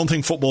 I don't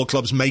think football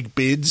clubs make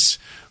bids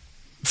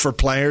for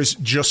players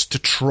just to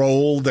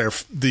troll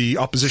the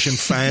opposition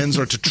fans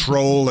or to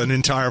troll an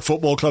entire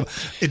football club.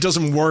 It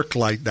doesn't work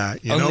like that,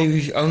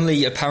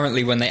 Only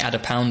apparently when they add a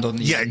pound on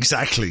the end.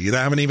 Exactly. They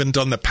haven't even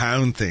done the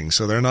pound thing,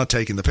 so they're not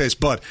taking the piss.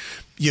 But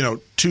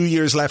 2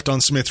 years left on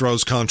Smith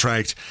Rowe's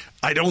contract.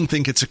 I don't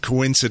think it's a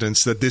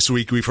coincidence that this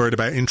week we've heard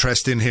about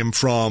interest in him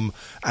from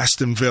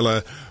Aston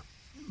Villa,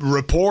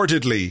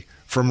 reportedly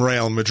from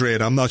Real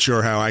Madrid. I'm not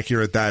sure how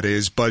accurate that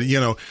is, but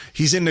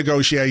he's in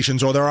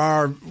negotiations, or there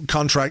are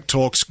contract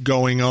talks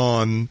going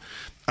on.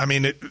 I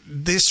mean,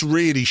 this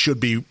really should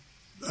be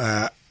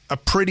a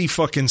pretty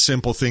fucking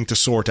simple thing to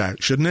sort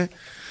out, shouldn't it?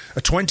 A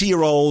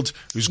 20-year-old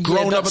who's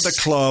grown up at the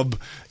club,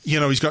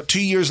 he's got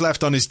 2 years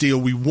left on his deal.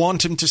 We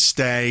want him to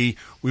stay.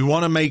 We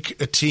want to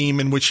make a team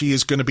in which he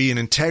is going to be an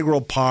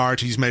integral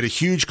part. He's made a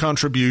huge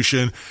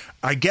contribution.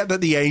 I get that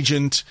the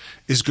agent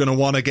is going to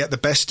want to get the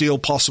best deal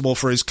possible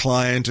for his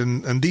client,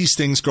 and these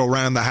things go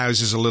round the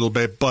houses a little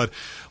bit. But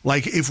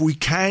if we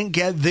can't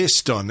get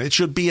this done, it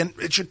should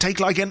take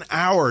like an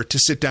hour to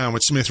sit down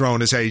with Smith Rowe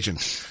and his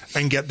agent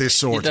and get this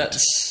sorted.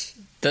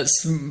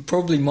 That's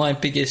probably my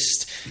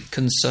biggest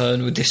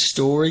concern with this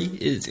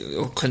story.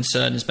 Or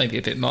concern is maybe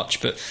a bit much,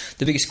 but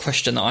the biggest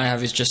question that I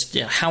have is just,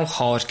 how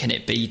hard can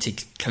it be to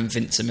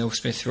convince Emil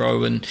Smith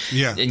Rowe and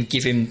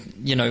give him,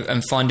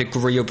 and find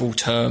agreeable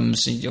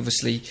terms?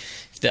 Obviously,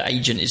 if the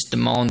agent is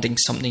demanding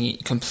something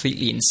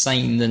completely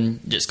insane, then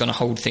it's going to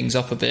hold things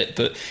up a bit.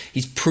 But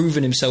he's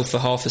proven himself for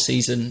half a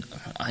season,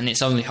 and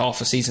it's only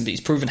half a season, but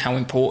he's proven how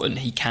important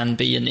he can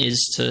be and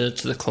is to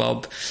the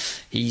club.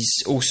 He's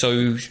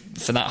also,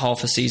 for that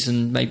half a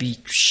season, maybe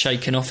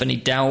shaken off any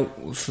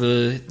doubt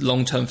for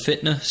long-term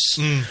fitness.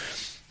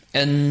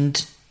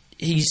 And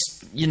he's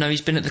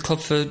been at the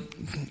club for,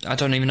 I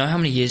don't even know how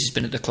many years he's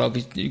been at the club.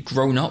 He's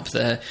grown up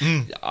there.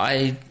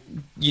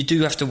 You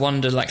do have to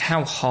wonder,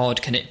 how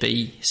hard can it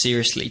be,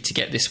 seriously, to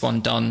get this one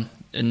done?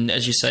 And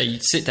as you say,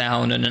 you'd sit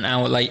down and an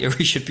hour later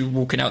he should be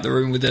walking out the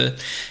room with a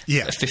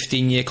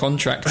 15-year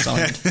contract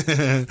signed.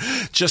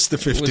 Just the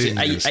 15 was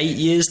it years. 8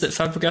 years that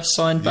Fabregas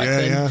signed back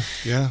then?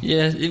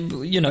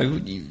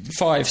 Yeah.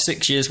 5,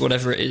 6 years,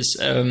 whatever it is.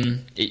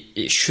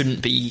 It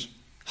shouldn't be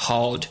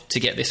hard to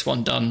get this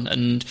one done.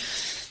 And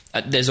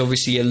there's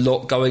obviously a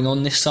lot going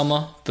on this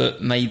summer, but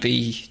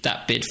maybe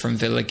that bid from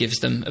Villa gives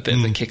them a bit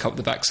of a kick up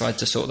the backside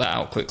to sort that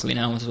out quickly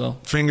now as well.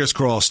 Fingers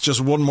crossed.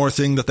 Just one more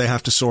thing that they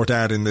have to sort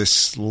out in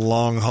this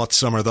long, hot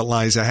summer that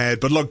lies ahead.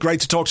 But look,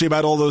 great to talk to you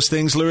about all those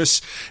things, Lewis.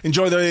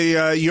 Enjoy the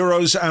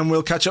Euros, and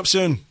we'll catch up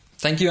soon.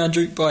 Thank you,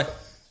 Andrew. Bye.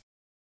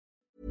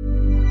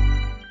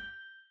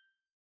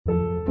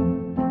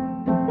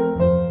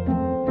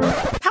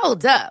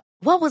 Hold up.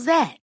 What was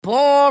that?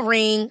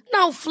 Boring.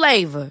 No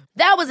flavor.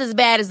 That was as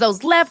bad as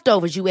those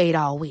leftovers you ate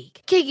all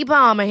week. Keke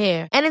Palmer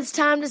here, and it's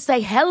time to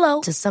say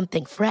hello to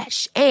something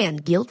fresh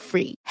and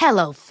guilt-free.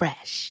 Hello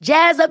Fresh.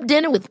 Jazz up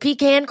dinner with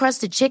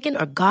pecan-crusted chicken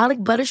or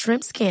garlic butter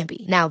shrimp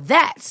scampi. Now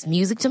that's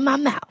music to my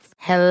mouth.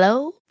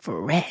 Hello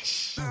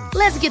Fresh.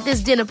 Let's get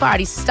this dinner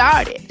party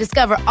started.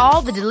 Discover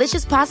all the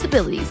delicious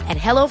possibilities at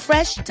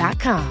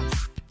HelloFresh.com.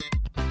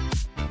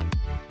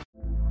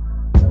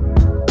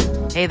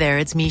 Hey there,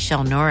 it's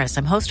Michelle Norris.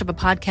 I'm host of a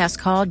podcast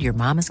called Your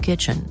Mama's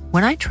Kitchen.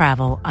 When I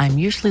travel, I'm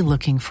usually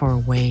looking for a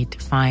way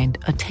to find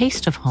a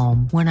taste of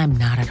home when I'm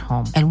not at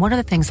home. And one of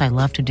the things I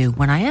love to do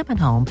when I am at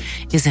home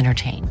is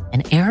entertain.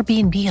 And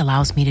Airbnb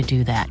allows me to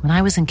do that. When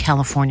I was in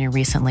California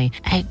recently,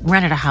 I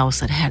rented a house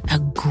that had a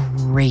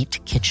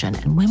great kitchen.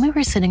 And when we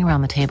were sitting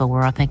around the table, we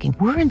were all thinking,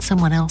 we're in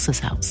someone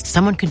else's house.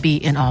 Someone could be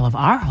in all of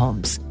our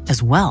homes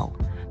as well.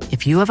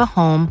 If you have a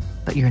home,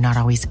 but you're not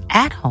always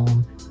at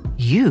home,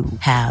 you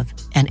have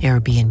an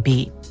Airbnb.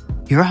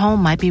 Your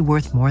home might be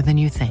worth more than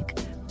you think.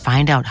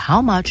 Find out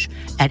how much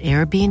at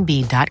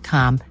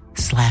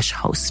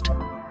airbnb.com/host.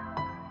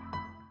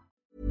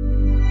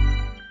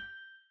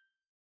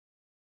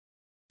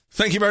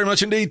 Thank you very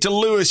much indeed to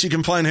Lewis. You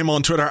can find him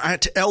on Twitter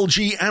at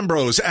LG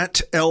Ambrose, at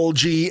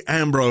LG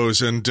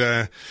Ambrose. And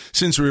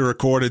since we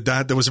recorded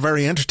that, there was a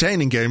very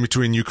entertaining game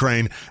between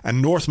Ukraine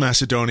and North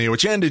Macedonia,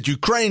 which ended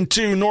Ukraine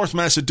 2, North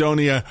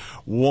Macedonia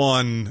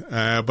 1.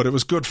 But it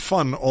was good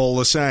fun all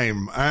the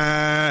same.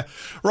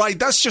 Right,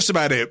 that's just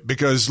about it,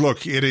 because,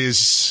 look, it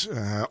is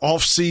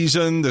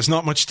off-season. There's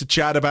not much to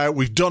chat about.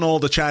 We've done all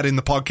the chat in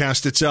the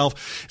podcast itself.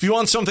 If you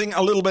want something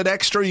a little bit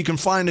extra, you can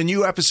find a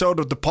new episode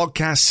of the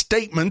podcast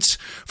Statements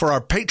for our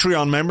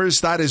Patreon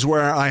members. That is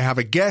where I have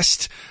a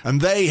guest,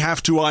 and they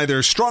have to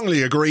either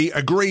strongly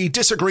agree,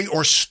 disagree,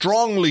 or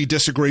strongly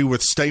disagree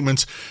with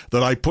statements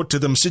that I put to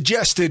them,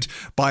 suggested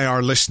by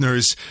our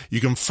listeners. You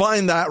can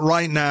find that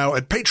right now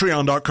at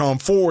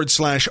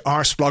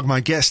patreon.com/arseblog. My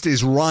guest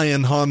is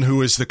Ryan Hunn,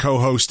 who is the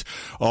co-host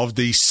of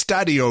the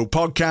Stadio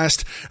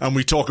podcast, and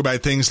we talk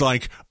about things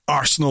like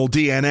Arsenal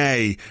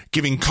DNA,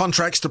 giving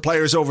contracts to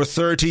players over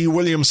 30,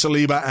 William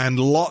Saliba, and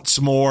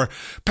lots more.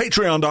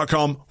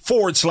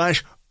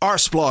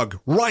 Patreon.com/Arseblog.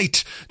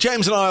 Right.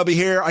 James and I will be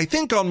here, I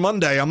think, on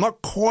Monday. I'm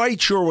not quite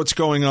sure what's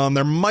going on.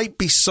 There might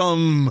be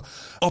some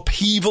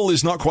upheaval,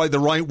 is not quite the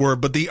right word,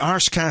 but the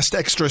Arsecast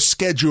extra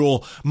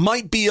schedule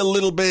might be a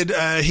little bit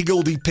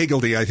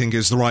higgledy-piggledy, I think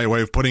is the right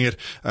way of putting it,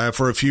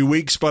 for a few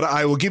weeks. But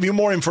I will give you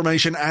more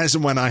information as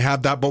and when I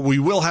have that. But we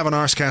will have an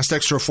Arsecast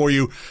extra for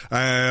you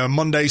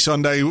Monday,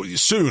 Sunday,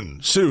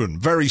 soon,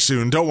 very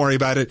soon. Don't worry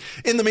about it.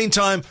 In the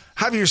meantime,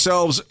 have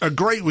yourselves a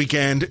great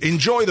weekend.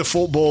 Enjoy the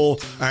football,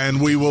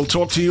 and we will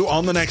talk to you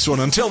on the next one.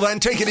 Until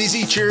then, take it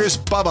easy. Cheers.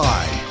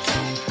 Bye-bye.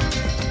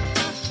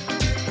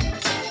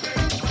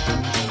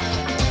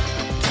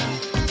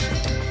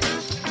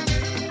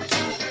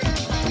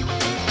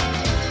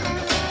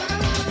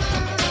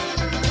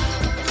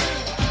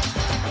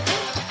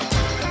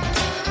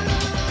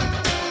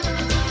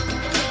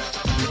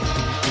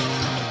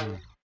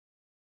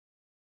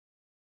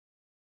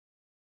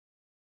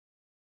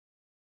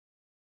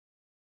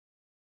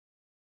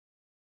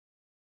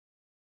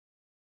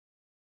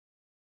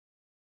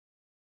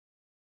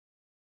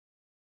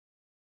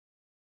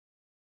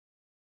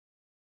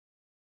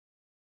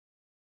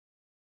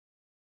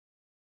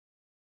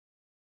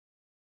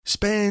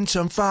 Spend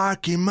some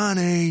fucking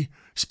money.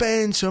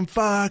 Spend some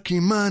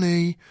fucking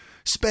money.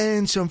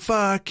 Spend some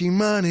fucking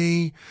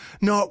money.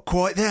 Not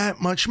quite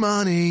that much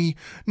money.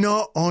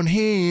 Not on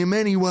him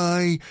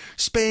anyway.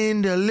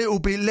 Spend a little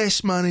bit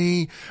less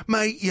money.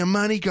 Make your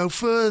money go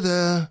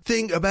further.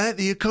 Think about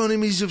the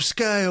economies of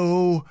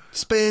scale.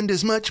 Spend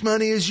as much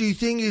money as you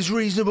think is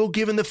reasonable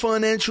given the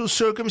financial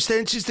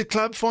circumstances the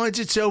club finds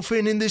itself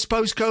in this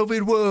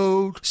post-COVID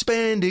world.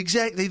 Spend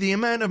exactly the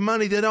amount of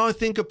money that I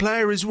think a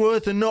player is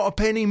worth and not a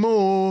penny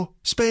more.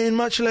 Spend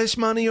much less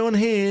money on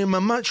him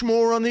and much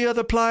more on the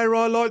other player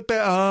I like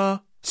better.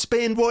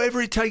 Spend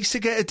whatever it takes to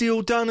get a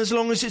deal done as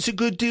long as it's a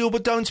good deal,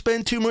 but don't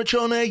spend too much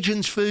on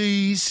agents'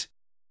 fees.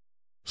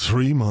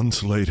 3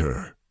 months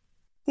later.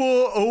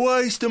 What a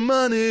waste of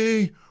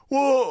money!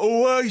 What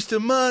a waste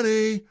of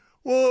money!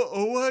 What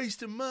a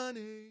waste of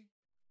money!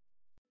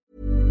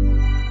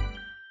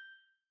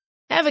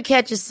 Ever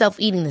catch yourself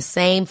eating the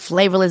same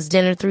flavorless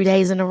dinner 3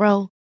 days in a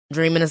row?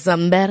 Dreaming of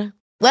something better?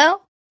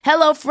 Well,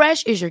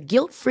 HelloFresh is your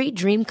guilt-free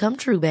dream come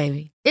true,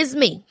 baby. It's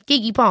me,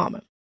 Keke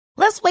Palmer.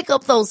 Let's wake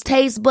up those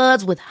taste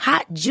buds with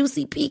hot,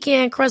 juicy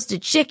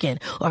pecan-crusted chicken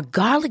or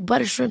garlic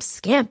butter shrimp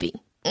scampi.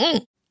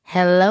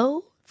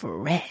 Hello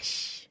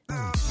Fresh.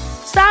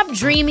 Stop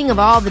dreaming of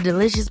all the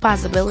delicious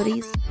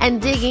possibilities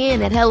and dig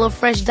in at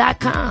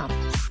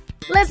HelloFresh.com.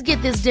 Let's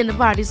get this dinner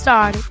party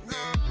started.